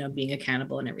him, like, you know, being a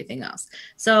cannibal and everything else.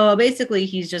 So basically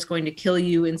he's just going to kill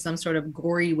you in some sort of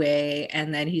gory way,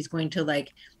 and then he's going to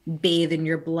like bathe in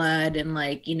your blood and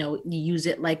like, you know, use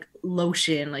it like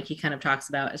lotion, like he kind of talks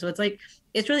about. So it's like,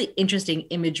 it's really interesting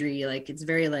imagery, like it's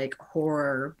very like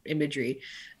horror imagery.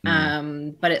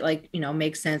 But it like, you know,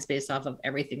 makes sense based off of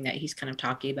everything that he's kind of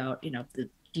talking about, you know, the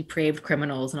depraved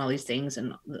criminals and all these things.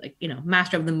 And like, you know,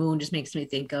 Master of the Moon just makes me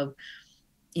think of,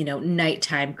 you know,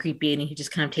 nighttime creepy, and he just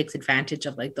kind of takes advantage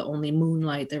of like the only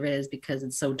moonlight there is because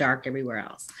it's so dark everywhere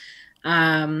else.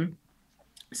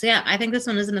 So yeah, I think this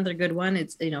one is another good one.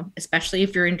 It's, you know, especially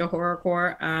if you're into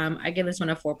horrorcore. I give this one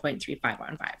a 4.35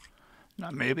 on 5.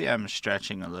 Now, maybe I'm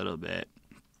stretching a little bit.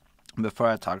 Before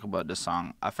I talk about the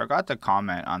song, I forgot to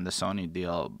comment on the Sony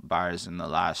deal bars in the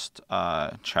last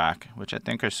track, which I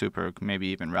think are super, maybe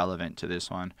even relevant to this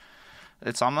one.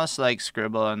 It's almost like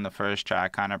Scribble in the first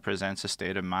track kind of presents a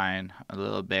state of mind a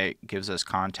little bit, gives us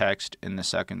context in the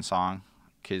second song,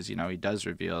 because, you know, he does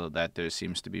reveal that there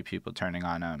seems to be people turning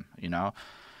on him, you know.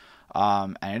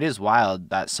 And it is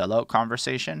wild, that sellout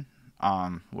conversation,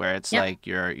 where it's like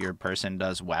your person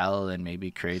does well and maybe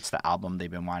creates the album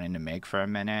they've been wanting to make for a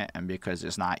minute, and because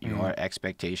it's not your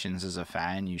expectations as a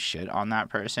fan, you shit on that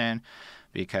person.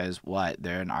 Because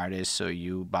they're an artist, so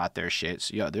you bought their shit.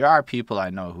 So, there are people I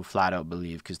know who flat out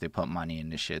believe because they put money in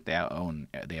the shit, they own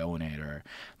it, or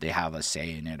they have a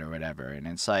say in it or whatever. And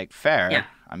it's like fair. Yeah.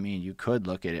 I mean, you could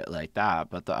look at it like that,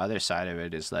 but the other side of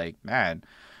it is like, man,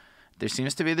 there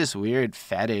seems to be this weird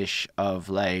fetish of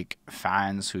like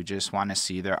fans who just want to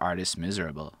see their artists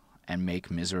miserable and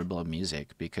make miserable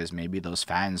music because maybe those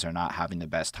fans are not having the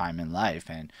best time in life.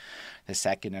 And the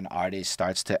second an artist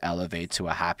starts to elevate to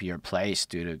a happier place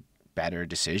due to better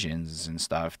decisions and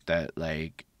stuff, that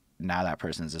like now that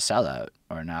person's a sellout,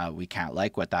 or now we can't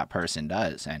like what that person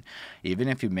does. And even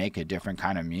if you make a different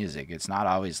kind of music, it's not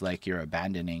always like you're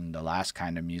abandoning the last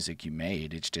kind of music you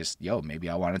made. It's just, yo, maybe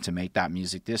I wanted to make that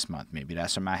music this month. Maybe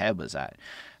that's where my head was at.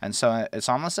 And so it's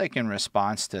almost like in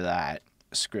response to that,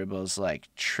 Scribble's like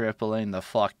tripling the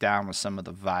fuck down with some of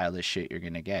the vilest shit you're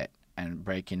gonna get, and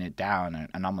breaking it down,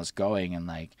 and almost going and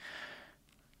like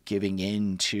giving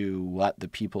in to what the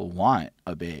people want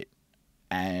a bit,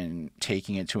 and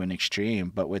taking it to an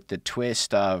extreme, but with the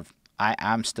twist of, I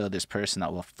am still this person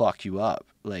that will fuck you up.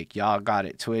 Like, y'all got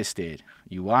it twisted.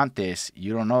 You want this.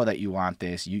 You don't know that you want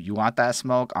this. You want that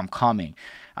smoke? I'm coming.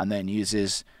 And then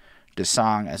uses the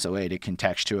song as a way to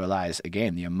contextualize,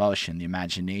 again, the emotion, the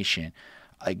imagination.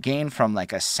 Again, from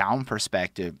like a sound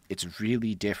perspective, it's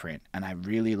really different, and I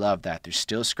really love that. There's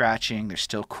still scratching, there's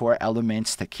still core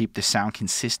elements that keep the sound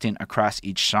consistent across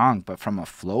each song, but from a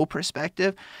flow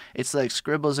perspective, it's like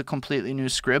Scribble's a completely new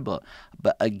Scribble.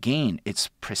 But again, it's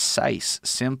precise,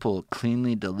 simple,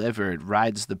 cleanly delivered,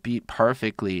 rides the beat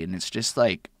perfectly, and it's just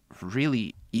like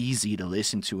really easy to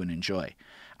listen to and enjoy.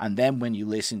 And then when you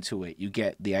listen to it, you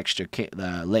get the extra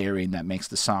the layering that makes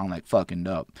the song like fucking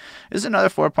dope. This is another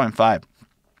 4.5.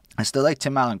 I still like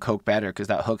Tim Allen Coke better because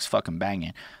that hook's fucking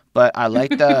banging. But I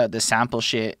like the sample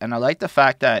shit, and I like the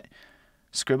fact that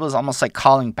Scribble is almost like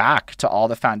calling back to all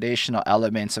the foundational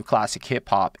elements of classic hip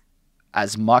hop,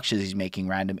 as much as he's making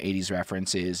random 80s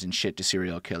references and shit to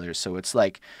serial killers. So it's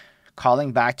like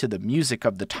calling back to the music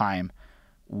of the time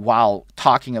while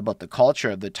talking about the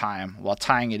culture of the time, while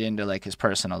tying it into like his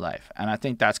personal life. And I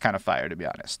think that's kind of fire, to be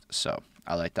honest. So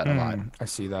I like that a lot. I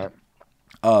see that.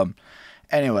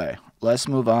 Anyway, let's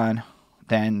move on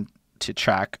then to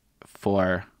track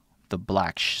 4, The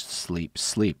Black Sleep.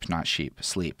 Sleep, not sheep.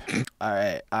 Sleep.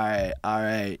 All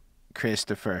right.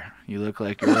 Christopher, you look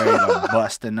like you're ready to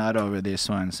bust a nut over this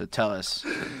one, so tell us.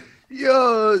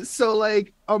 Yo, so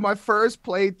like on my first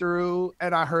playthrough,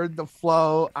 and I heard the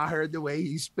flow, I heard the way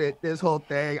he spit this whole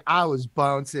thing, I was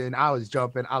bouncing, I was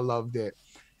jumping, I loved it.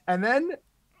 And then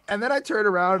I turned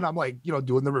around and I'm like,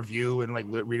 doing the review and like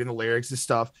reading the lyrics and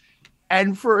stuff.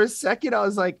 And for a second, I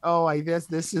was like, oh, I guess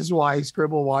this is why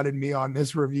Scribble wanted me on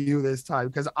this review this time,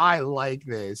 because I like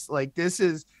this. Like, this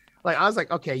is, like, I was like,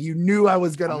 okay, you knew I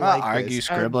was going to like argue this.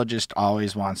 Scribble just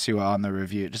always wants you on the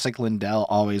review. Just like Lindell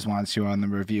always wants you on the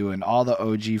review, and all the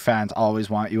OG fans always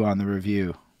want you on the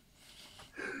review.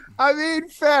 I mean,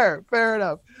 fair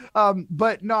enough.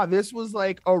 But no, this was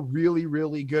like a really,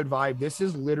 really good vibe. This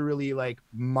is literally like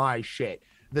my shit.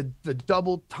 The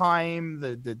double time,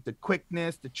 the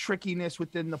quickness, the trickiness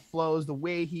within the flows, the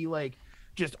way he like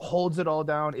just holds it all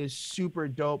down is super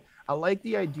dope. I like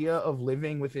the idea of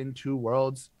living within two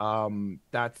worlds.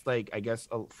 That's like, I guess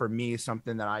for me,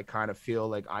 something that I kind of feel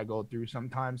like I go through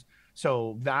sometimes.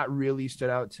 So that really stood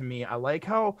out to me. I like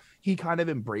how he kind of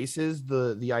embraces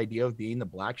the idea of being the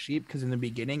black sheep, because in the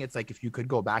beginning, it's like, if you could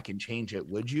go back and change it,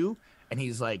 would you? And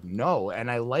he's like, no.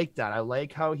 And I like that. I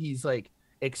like how he's like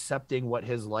accepting what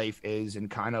his life is and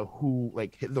kind of who,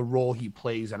 like, the role he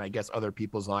plays in, I guess, other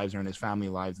people's lives or in his family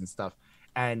lives and stuff.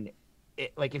 And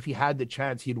like, if he had the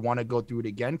chance, he'd want to go through it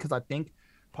again, because I think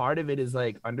part of it is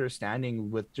like understanding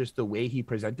with just the way he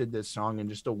presented this song and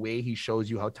just the way he shows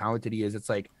you how talented he is. It's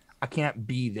like, I can't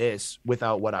be this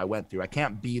without what I went through. I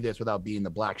can't be this without being the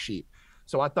black sheep.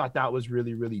 So I thought that was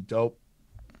really, really dope.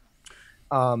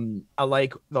 I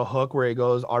like the hook where it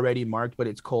goes, already marked, but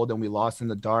it's cold and we lost in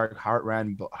the dark. Heart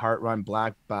run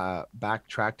black,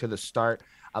 backtrack to the start.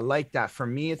 I like that. For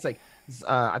me, it's like,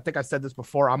 I think I said this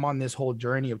before, I'm on this whole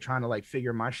journey of trying to like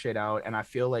figure my shit out. And I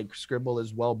feel like Scribble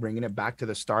as well, bringing it back to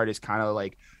the start, is kind of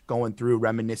like going through,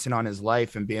 reminiscing on his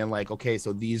life and being like, okay,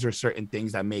 so these are certain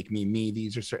things that make me me.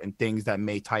 These are certain things that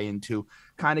may tie into,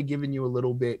 kind of giving you a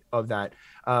little bit of that.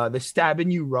 The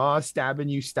stabbing you raw, stabbing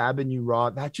you raw.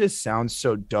 That just sounds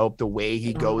so dope. The way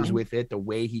he goes with it, the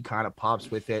way he kind of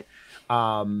pops with it.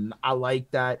 I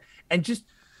like that. And just,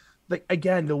 like,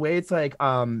 again, the way it's like,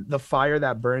 the fire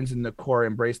that burns in the core,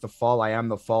 embrace the fall. I am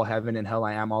the fall, heaven and hell.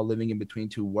 I am all living in between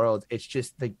two worlds. It's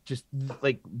just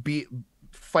like be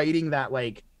fighting that,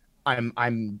 like,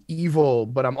 I'm evil,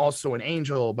 but I'm also an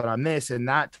angel, but I'm this, and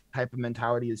that type of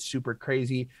mentality is super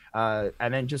crazy. And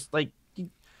then just like,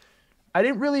 I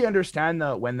didn't really understand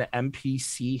when the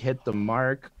MPC hit the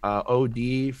mark,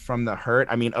 OD from the hurt.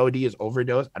 I mean, OD is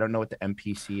overdose. I don't know what the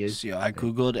MPC is. So, I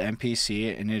Googled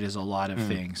MPC and it is a lot of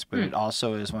things, but it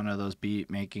also is one of those beat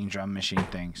making drum machine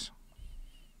things.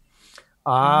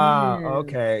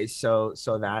 Okay. So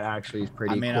that actually is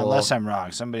pretty cool. Unless I'm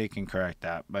wrong, somebody can correct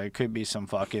that, but it could be some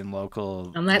fucking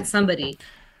local. I'm that somebody.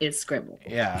 is Scribble.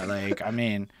 Yeah, like, I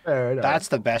mean, Fair enough. that's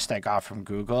the best I got from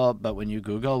Google. But when you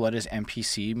Google what does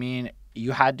MPC mean,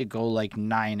 you had to go like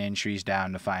 9 entries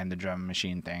down to find the drum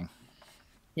machine thing.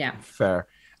 Yeah. Fair.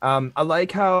 I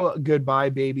like how goodbye,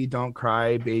 baby, don't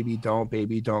cry, baby,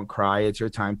 don't cry. It's your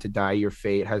time to die. Your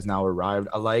fate has now arrived.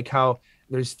 I like how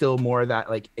there's still more of that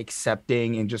like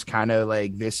accepting and just kind of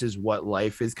like this is what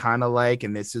life is kind of like,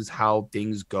 and this is how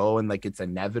things go, and like it's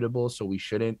inevitable. So we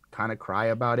shouldn't kind of cry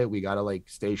about it. We gotta like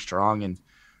stay strong and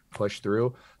push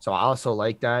through. So I also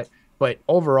like that. But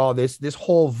overall, this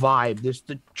whole vibe,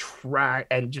 the track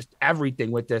and just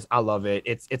everything with this, I love it.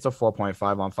 It's a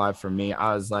 4.5 on 5 for me.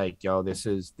 I was like, yo, this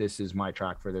is my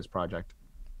track for this project.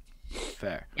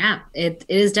 Fair. Yeah, it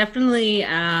is definitely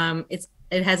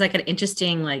it has like an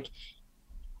interesting like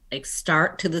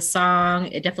start to the song.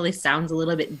 It definitely sounds a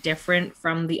little bit different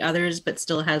from the others, but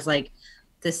still has like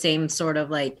the same sort of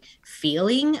like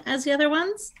feeling as the other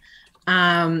ones.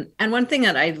 And one thing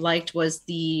that I liked was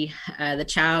the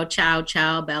Ciao Ciao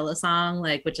Ciao Bella song,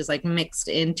 like which is like mixed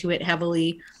into it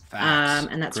heavily. Facts.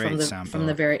 And that's Great from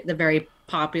the very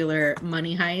popular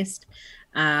Money Heist.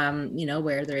 You know,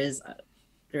 where there is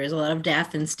a lot of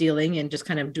death and stealing and just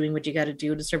kind of doing what you got to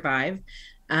do to survive.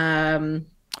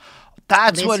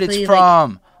 That's what it's basically,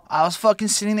 from. I was fucking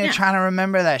sitting there Yeah. trying to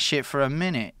remember that shit for a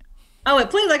minute. Oh, it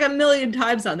played like a million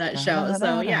times on that show.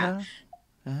 So yeah.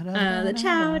 The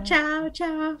ciao ciao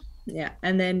ciao, yeah.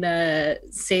 And then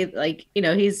say like, you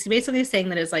know, he's basically saying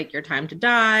that it's like your time to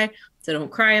die, so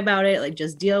don't cry about it, like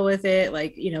just deal with it,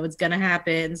 like, you know, it's gonna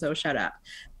happen, so shut up.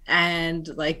 And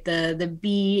like the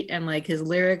beat and like his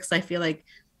lyrics, I feel like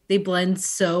they blend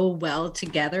so well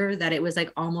together that it was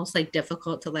like almost like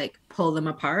difficult to like pull them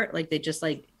apart, like they just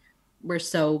like were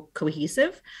so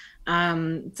cohesive.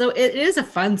 So it is a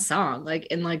fun song, like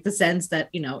in like the sense that,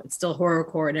 you know, it's still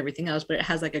horrorcore and everything else, but it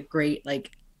has like a great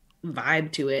like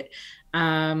vibe to it.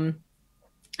 And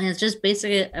it's just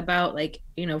basically about like,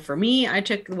 you know, for me, I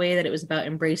took the way that it was about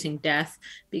embracing death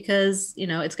because, you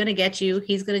know, it's going to get you,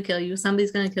 he's going to kill you,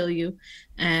 somebody's going to kill you,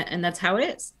 and that's how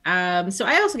it is. So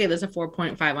I also gave this a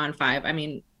 4.5 on 5. I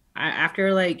mean,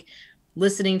 after like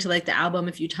listening to like the album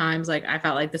a few times, like I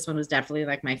felt like this one was definitely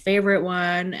like my favorite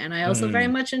one, and I also very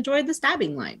much enjoyed the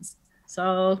stabbing lines.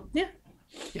 So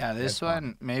Yeah, this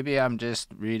one, maybe I'm just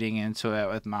reading into it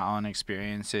with my own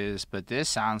experiences, but this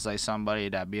sounds like somebody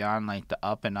that be on like the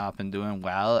up and doing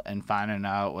well and finding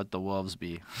out what the wolves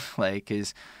be. Like,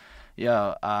 cause,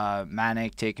 yo,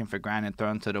 manic, taken for granted,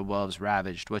 thrown to the wolves,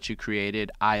 ravaged. What you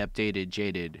created, I updated,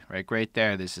 jaded. Right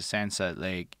there, there's a sense that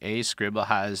like, Scribble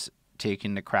has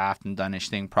taken the craft and done his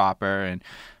thing proper and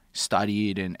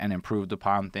studied and improved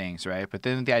upon things, right? But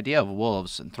then the idea of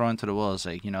wolves and thrown to the wolves,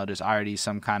 like, you know, there's already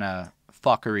some kind of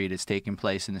fuckery that's taking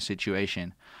place in the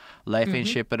situation. Life ain't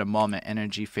shit but a moment.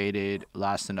 Energy faded,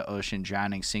 lost in the ocean,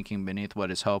 drowning, sinking beneath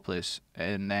what is hopeless.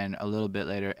 And then a little bit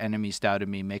later, enemies doubted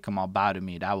me, make them all bow to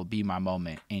me. That will be my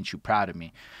moment. Ain't you proud of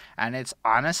me? And it's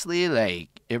honestly like,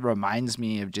 it reminds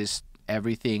me of just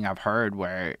everything I've heard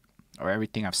or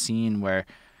everything I've seen where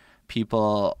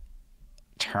people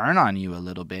turn on you a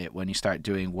little bit when you start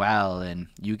doing well and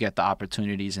you get the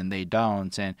opportunities and they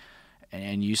don't,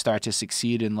 and you start to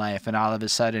succeed in life, and all of a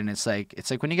sudden it's like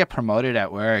when you get promoted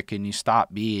at work and you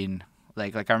stop being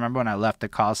like I remember when I left the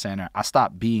call center, I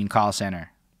stopped being call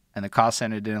center, and the call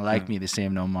center didn't like me the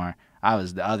same no more. I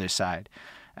was the other side,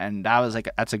 and that was like,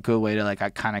 that's a good way to like I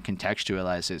kind of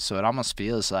contextualize it. So it almost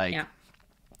feels like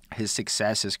his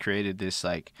success has created this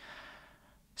like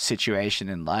situation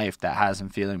in life that has him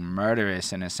feeling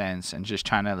murderous in a sense and just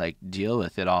trying to like deal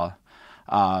with it all.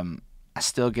 I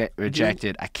still get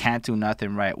rejected. I can't do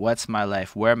nothing right. What's my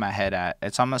life? Where my head at?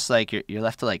 It's almost like you're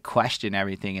left to like question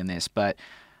everything in this. But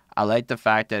I like the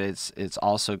fact that it's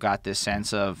also got this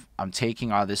sense of I'm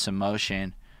taking all this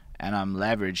emotion and I'm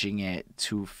leveraging it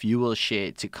to fuel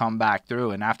shit to come back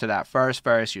through. And after that first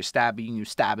verse, you're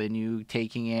stabbing you,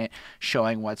 taking it,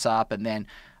 showing what's up, and then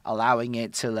allowing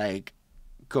it to like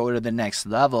go to the next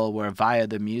level where via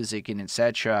the music and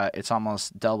etc. it's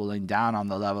almost doubling down on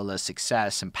the level of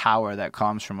success and power that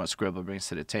comes from what Scribble brings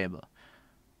to the table.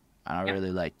 And I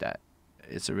really like that.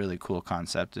 It's a really cool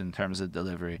concept in terms of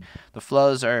delivery. The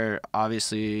flows are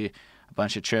obviously a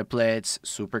bunch of triplets,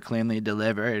 super cleanly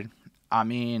delivered. I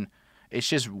mean, it's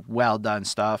just well done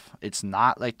stuff. It's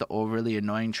not like the overly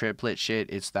annoying triplet shit.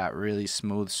 It's that really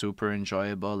smooth, super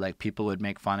enjoyable, like people would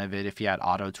make fun of it if you had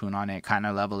auto-tune on it kind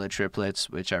of level of triplets,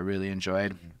 which I really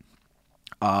enjoyed.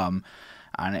 And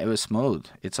it was smooth.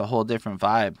 It's a whole different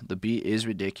vibe. The beat is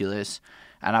ridiculous.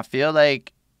 And I feel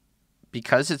like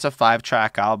because it's a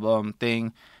 5-track album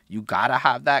thing, you gotta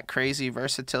have that crazy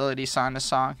versatility song to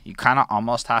song. You kind of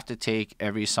almost have to take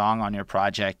every song on your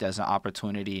project as an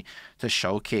opportunity to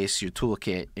showcase your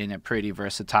toolkit in a pretty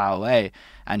versatile way.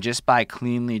 And just by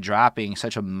cleanly dropping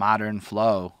such a modern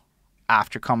flow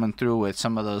after coming through with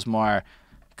some of those more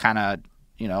kind of,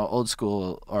 you know, old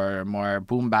school or more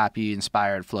boom bappy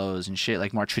inspired flows and shit,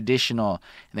 like more traditional,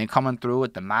 and then coming through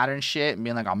with the modern shit and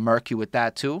being like, I'll murk you with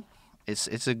that too.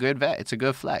 It's a good vet. It's a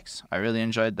good flex. I really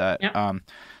enjoyed that. Yep.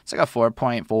 It's like a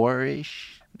 4.4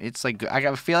 ish. It's like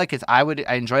I feel like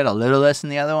I enjoyed a little less than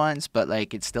the other ones, but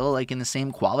like it's still like in the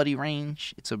same quality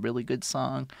range. It's a really good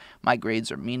song. My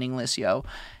grades are meaningless, yo.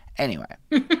 Anyway,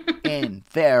 In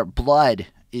Their Blood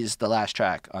is the last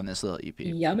track on this little EP.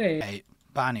 Yummy. Hey,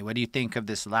 Bonnie, what do you think of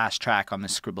this last track on the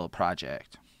Scribble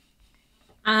project?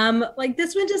 Like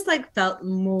this one just like felt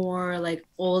more like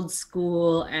old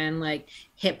school and like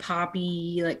hip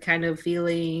hoppy like kind of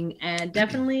feeling, and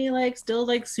definitely like still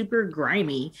like super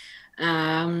grimy.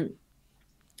 I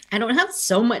don't have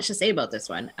so much to say about this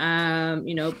one.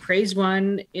 You know, Praise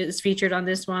One is featured on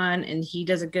this one and he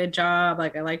does a good job.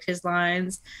 Like I liked his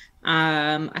lines.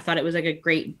 I thought it was like a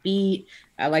great beat.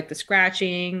 I like the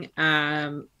scratching.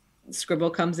 Scribble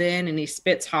comes in and he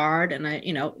spits hard, and I,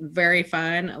 you know, very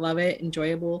fun. I love it,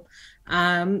 enjoyable.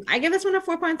 I give this one a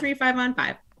 4.35 on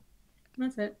 5.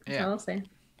 That's it. That's all I'll say.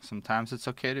 Sometimes it's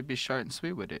okay to be short and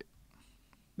sweet with it.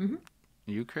 Mm-hmm.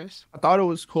 You, Chris? I thought it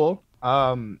was cool.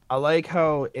 I like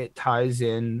how it ties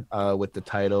in with the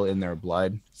title In Their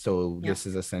Blood. So this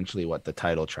is essentially what the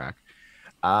title track.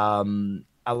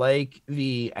 I like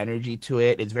the energy to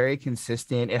it. It's very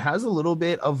consistent. It has a little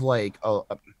bit of like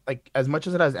as much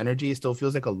as it has energy, it still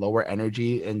feels like a lower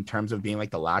energy in terms of being like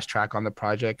the last track on the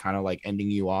project, kind of like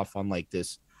ending you off on like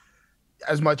this.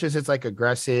 As much as it's like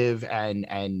aggressive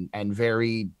and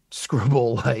very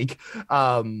Scribble like,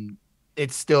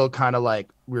 it's still kind of like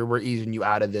we're easing you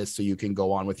out of this so you can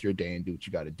go on with your day and do what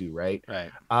you got to do, right?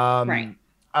 Right. Right.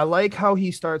 I like how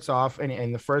he starts off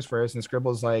in the first verse, and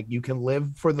Scribble's like, you can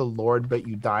live for the Lord, but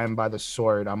you die by the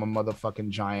sword. I'm a motherfucking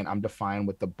giant. I'm defiant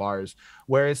with the bars.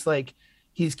 Where it's like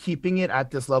he's keeping it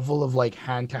at this level of like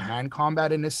hand-to-hand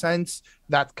combat in a sense.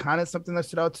 That's kind of something that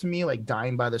stood out to me, like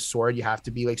dying by the sword. You have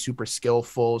to be like super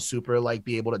skillful, super like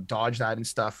be able to dodge that and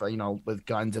stuff. You know, with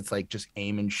guns, it's like just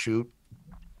aim and shoot.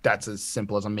 That's as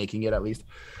simple as I'm making it, at least.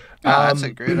 That's a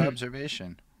great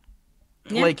observation.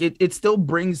 Yeah. Like it still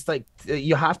brings like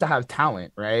you have to have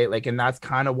talent, right? Like, and that's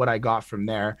kind of what I got from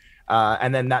there.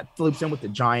 And then that loops in with the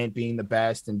giant being the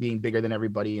best and being bigger than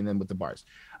everybody, and then with the bars.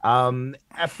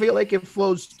 I feel like it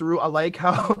flows through. I like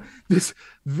how this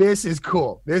is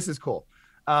cool. This is cool.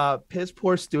 Piss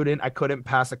poor student. I couldn't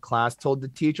pass a class. Told the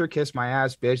teacher, kiss my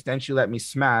ass, bitch. Then she let me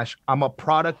smash. I'm a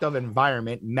product of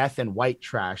environment, meth and white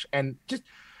trash. And just,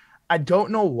 I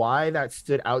don't know why that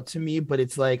stood out to me, but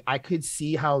it's like I could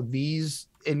see how these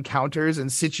encounters and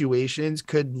situations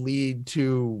could lead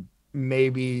to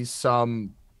maybe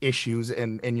some issues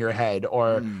in your head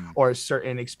or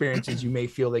certain experiences you may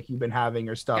feel like you've been having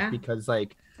or stuff, because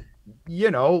like,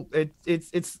 you know,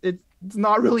 it's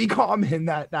not really common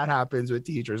that happens with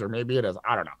teachers, or maybe it is.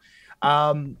 I don't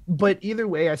know. But either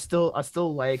way, I still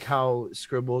like how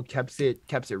Scribble kept it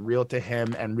real to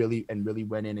him and really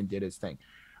went in and did his thing.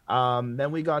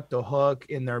 Then we got the hook,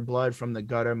 In Their Blood, from the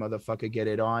gutter, motherfucker, get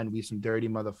it on. We some dirty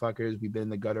motherfuckers. We've been in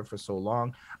the gutter for so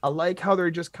long. I like how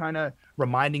they're just kind of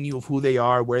reminding you of who they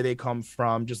are, where they come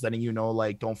from, just letting you know,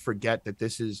 like, don't forget that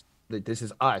this is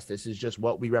us. This is just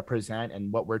what we represent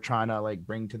and what we're trying to like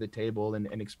bring to the table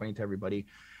and explain to everybody.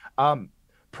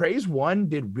 Praise One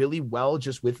did really well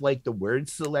just with like the word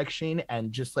selection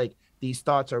and just like, these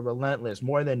thoughts are relentless,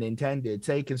 more than intended,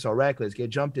 taken so reckless, get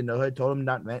jumped in the hood, told him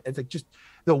not meant. It's like just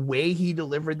the way he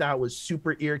delivered that was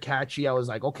super ear catchy. I was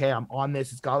like, okay, I'm on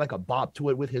this. It's got like a bop to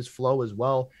it with his flow as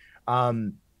well.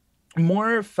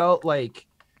 More felt like,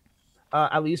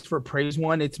 at least for Praise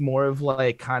One, it's more of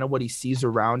like kind of what he sees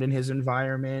around in his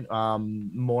environment,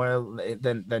 more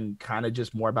than kind of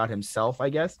just more about himself, I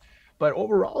guess. But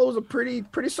overall, it was a pretty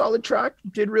solid track.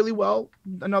 Did really well.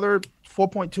 Another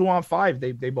 4.2 on 5.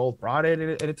 They both brought it,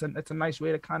 and it's a nice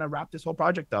way to kind of wrap this whole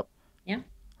project up. Yeah.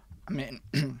 I mean,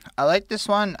 I like this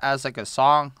one as like a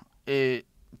song. It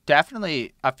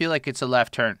definitely, I feel like it's a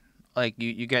left turn. Like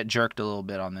you get jerked a little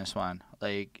bit on this one.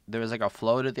 Like there was like a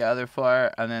flow to the other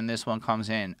four, and then this one comes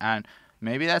in, and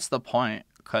maybe that's the point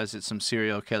because it's some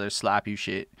serial killer slap you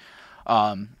shit.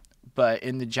 But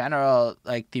in the general,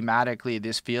 like thematically,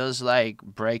 this feels like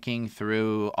breaking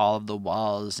through all of the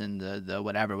walls and the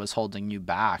whatever was holding you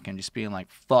back, and just being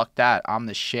like, fuck that, I'm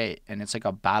the shit. And it's like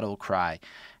a battle cry,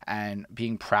 and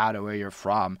being proud of where you're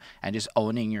from and just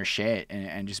owning your shit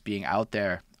and just being out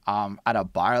there. At a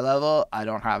bar level, I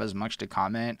don't have as much to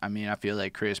comment. I mean, I feel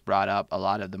like Chris brought up a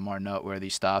lot of the more noteworthy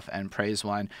stuff, and Praise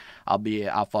One,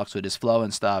 albeit I'll fucks with his flow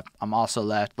and stuff. I'm also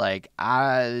left like,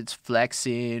 it's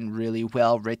flexing, really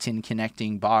well written,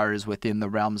 connecting bars within the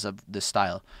realms of the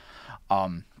style.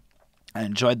 I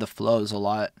enjoyed the flows a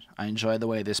lot. I enjoy the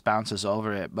way this bounces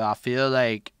over it, but I feel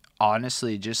like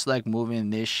honestly, just like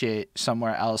moving this shit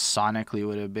somewhere else sonically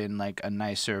would have been like a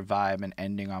nicer vibe and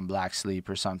ending on Black Sleep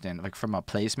or something. Like from a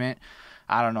placement,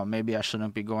 I don't know. Maybe I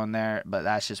shouldn't be going there, but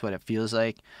that's just what it feels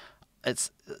like. It's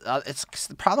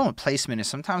the problem with placement is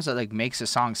sometimes it like makes a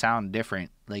song sound different.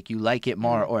 Like you like it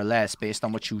more or less based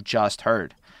on what you just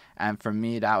heard. And for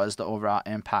me, that was the overall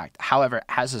impact. However,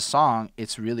 as a song,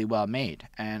 it's really well made,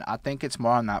 and I think it's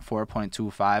more on that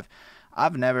 4.25.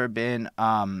 I've never been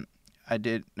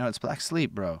it's Black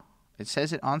Sleep, bro. It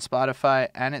says it on Spotify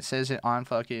and it says it on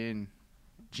fucking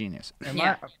Genius.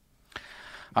 Yeah.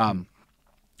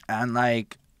 And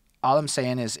like all I'm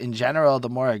saying is in general the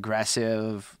more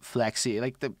aggressive, flexy,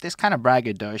 like this kind of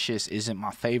braggadocious isn't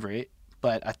my favorite,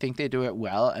 but I think they do it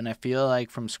well, and I feel like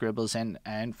from Scribbles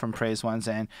and from Praise One's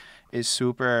end is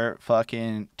super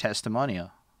fucking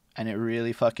testimonial, and it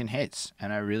really fucking hits,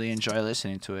 and I really enjoy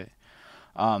listening to it.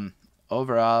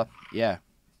 Overall, yeah.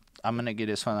 I'm going to give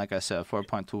this one, like I said,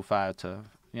 4.25 to,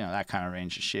 that kind of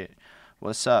range of shit.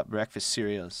 What's up, breakfast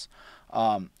cereals?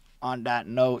 On that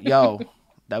note,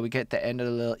 that we get the end of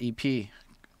the little EP.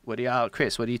 What do y'all,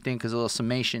 Chris, what do you think is a little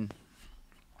summation?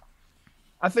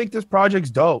 I think this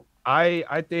project's dope.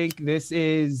 I think this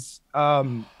is,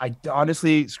 I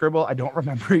honestly, Scribble, I don't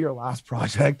remember your last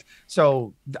project.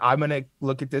 So I'm going to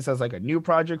look at this as like a new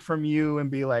project from you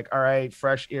and be like, all right,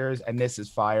 fresh ears, and this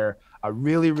is fire. I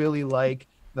really, really like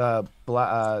the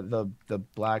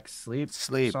Black Sleep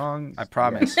song. I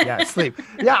promise. Yeah, Sleep.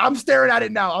 Yeah, I'm staring at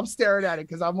it now. I'm staring at it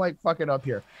because I'm like fucking up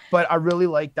here. But I really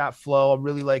like that flow. I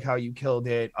really like how you killed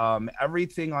it.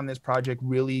 Everything on this project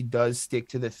really does stick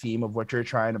to the theme of what you're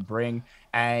trying to bring.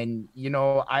 And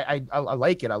I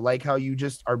like it. I like how you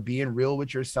just are being real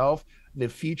with yourself. The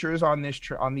features on this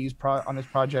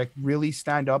project really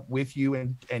stand up with you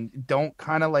and don't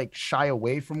kind of like shy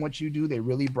away from what you do. They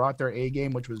really brought their A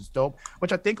game, which was dope,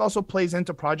 which I think also plays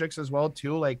into projects as well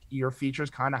too. Like your features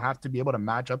kind of have to be able to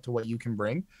match up to what you can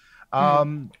bring.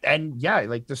 And yeah,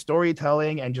 like the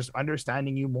storytelling and just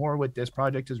understanding you more with this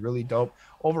project is really dope.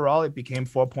 Overall, it became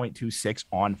 4.26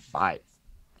 on 5.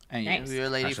 And nice. Your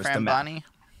lady friend Bonnie?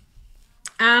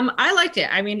 I liked it.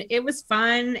 I mean, it was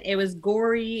fun. It was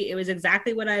gory. It was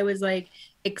exactly what I was like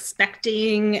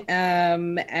expecting.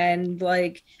 And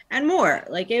more.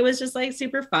 Like it was just like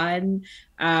super fun.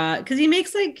 Because he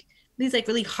makes like these like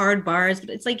really hard bars,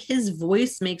 but it's like his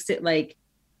voice makes it like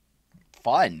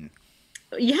fun.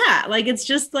 Yeah, like it's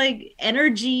just like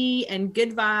energy and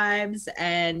good vibes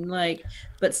and like,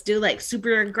 but still like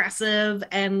super aggressive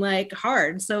and like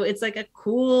hard. So it's like a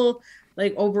cool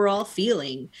like overall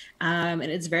feeling, and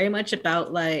it's very much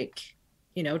about like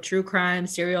true crime,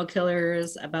 serial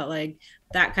killers, about like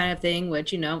that kind of thing,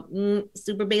 which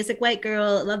super basic white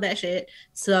girl, love that shit.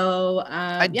 So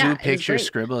I do picture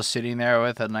Scribble sitting there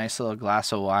with a nice little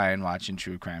glass of wine watching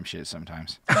true crime shit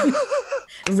sometimes.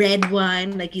 Red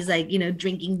wine, like he's like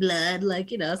drinking blood,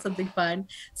 like something fun.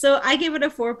 So I give it a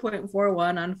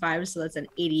 4.41 on 5, so that's an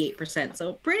 88%.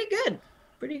 So pretty good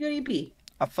EP.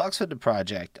 I fucks with the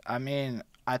project. I mean,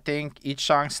 I think each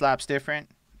song slaps different.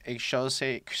 It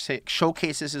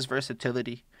showcases his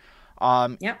versatility.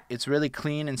 It's really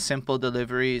clean and simple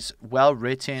deliveries, well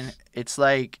written. It's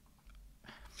like,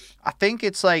 I think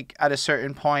it's like at a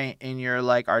certain point in your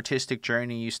like artistic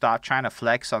journey, you stop trying to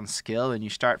flex on skill and you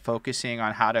start focusing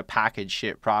on how to package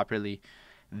shit properly.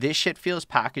 This shit feels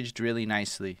packaged really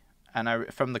nicely,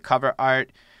 and from the cover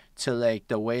art to like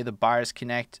the way the bars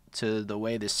connect to the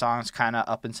way the songs kind of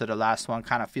up into the last one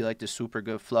kind of feel like the super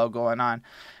good flow going on.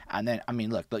 And then I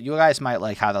mean, look, you guys might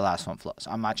like how the last one flows.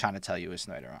 I'm not trying to tell you it's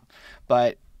right or wrong,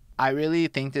 but I really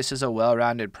think this is a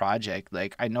well-rounded project.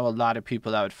 Like I know a lot of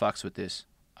people that would fucks with this,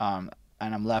 and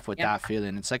I'm left with that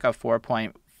feeling. It's like a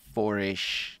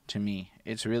 4.4-ish to me.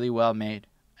 It's really well made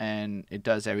and it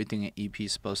does everything an EP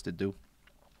is supposed to do.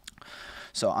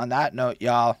 So on that note,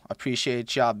 y'all,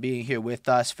 appreciate y'all being here with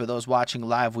us. For those watching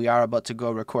live, we are about to go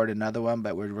record another one,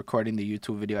 but we're recording the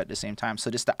YouTube video at the same time. So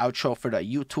this is the outro for the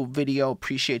YouTube video.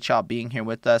 Appreciate y'all being here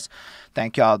with us.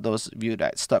 Thank y'all, those of you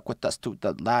that stuck with us to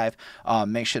the live.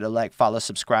 Make sure to like, follow,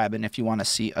 subscribe, and if you want to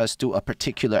see us do a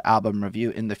particular album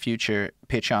review in the future,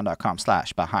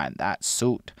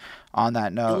 patreon.com/BehindThatSuit. On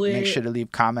that note, make sure to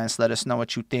leave comments. Let us know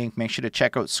what you think. Make sure to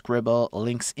check out Scribble.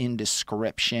 Links in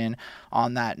description.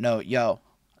 On that note,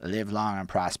 live long and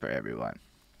prosper, everyone.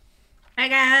 Bye,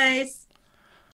 guys.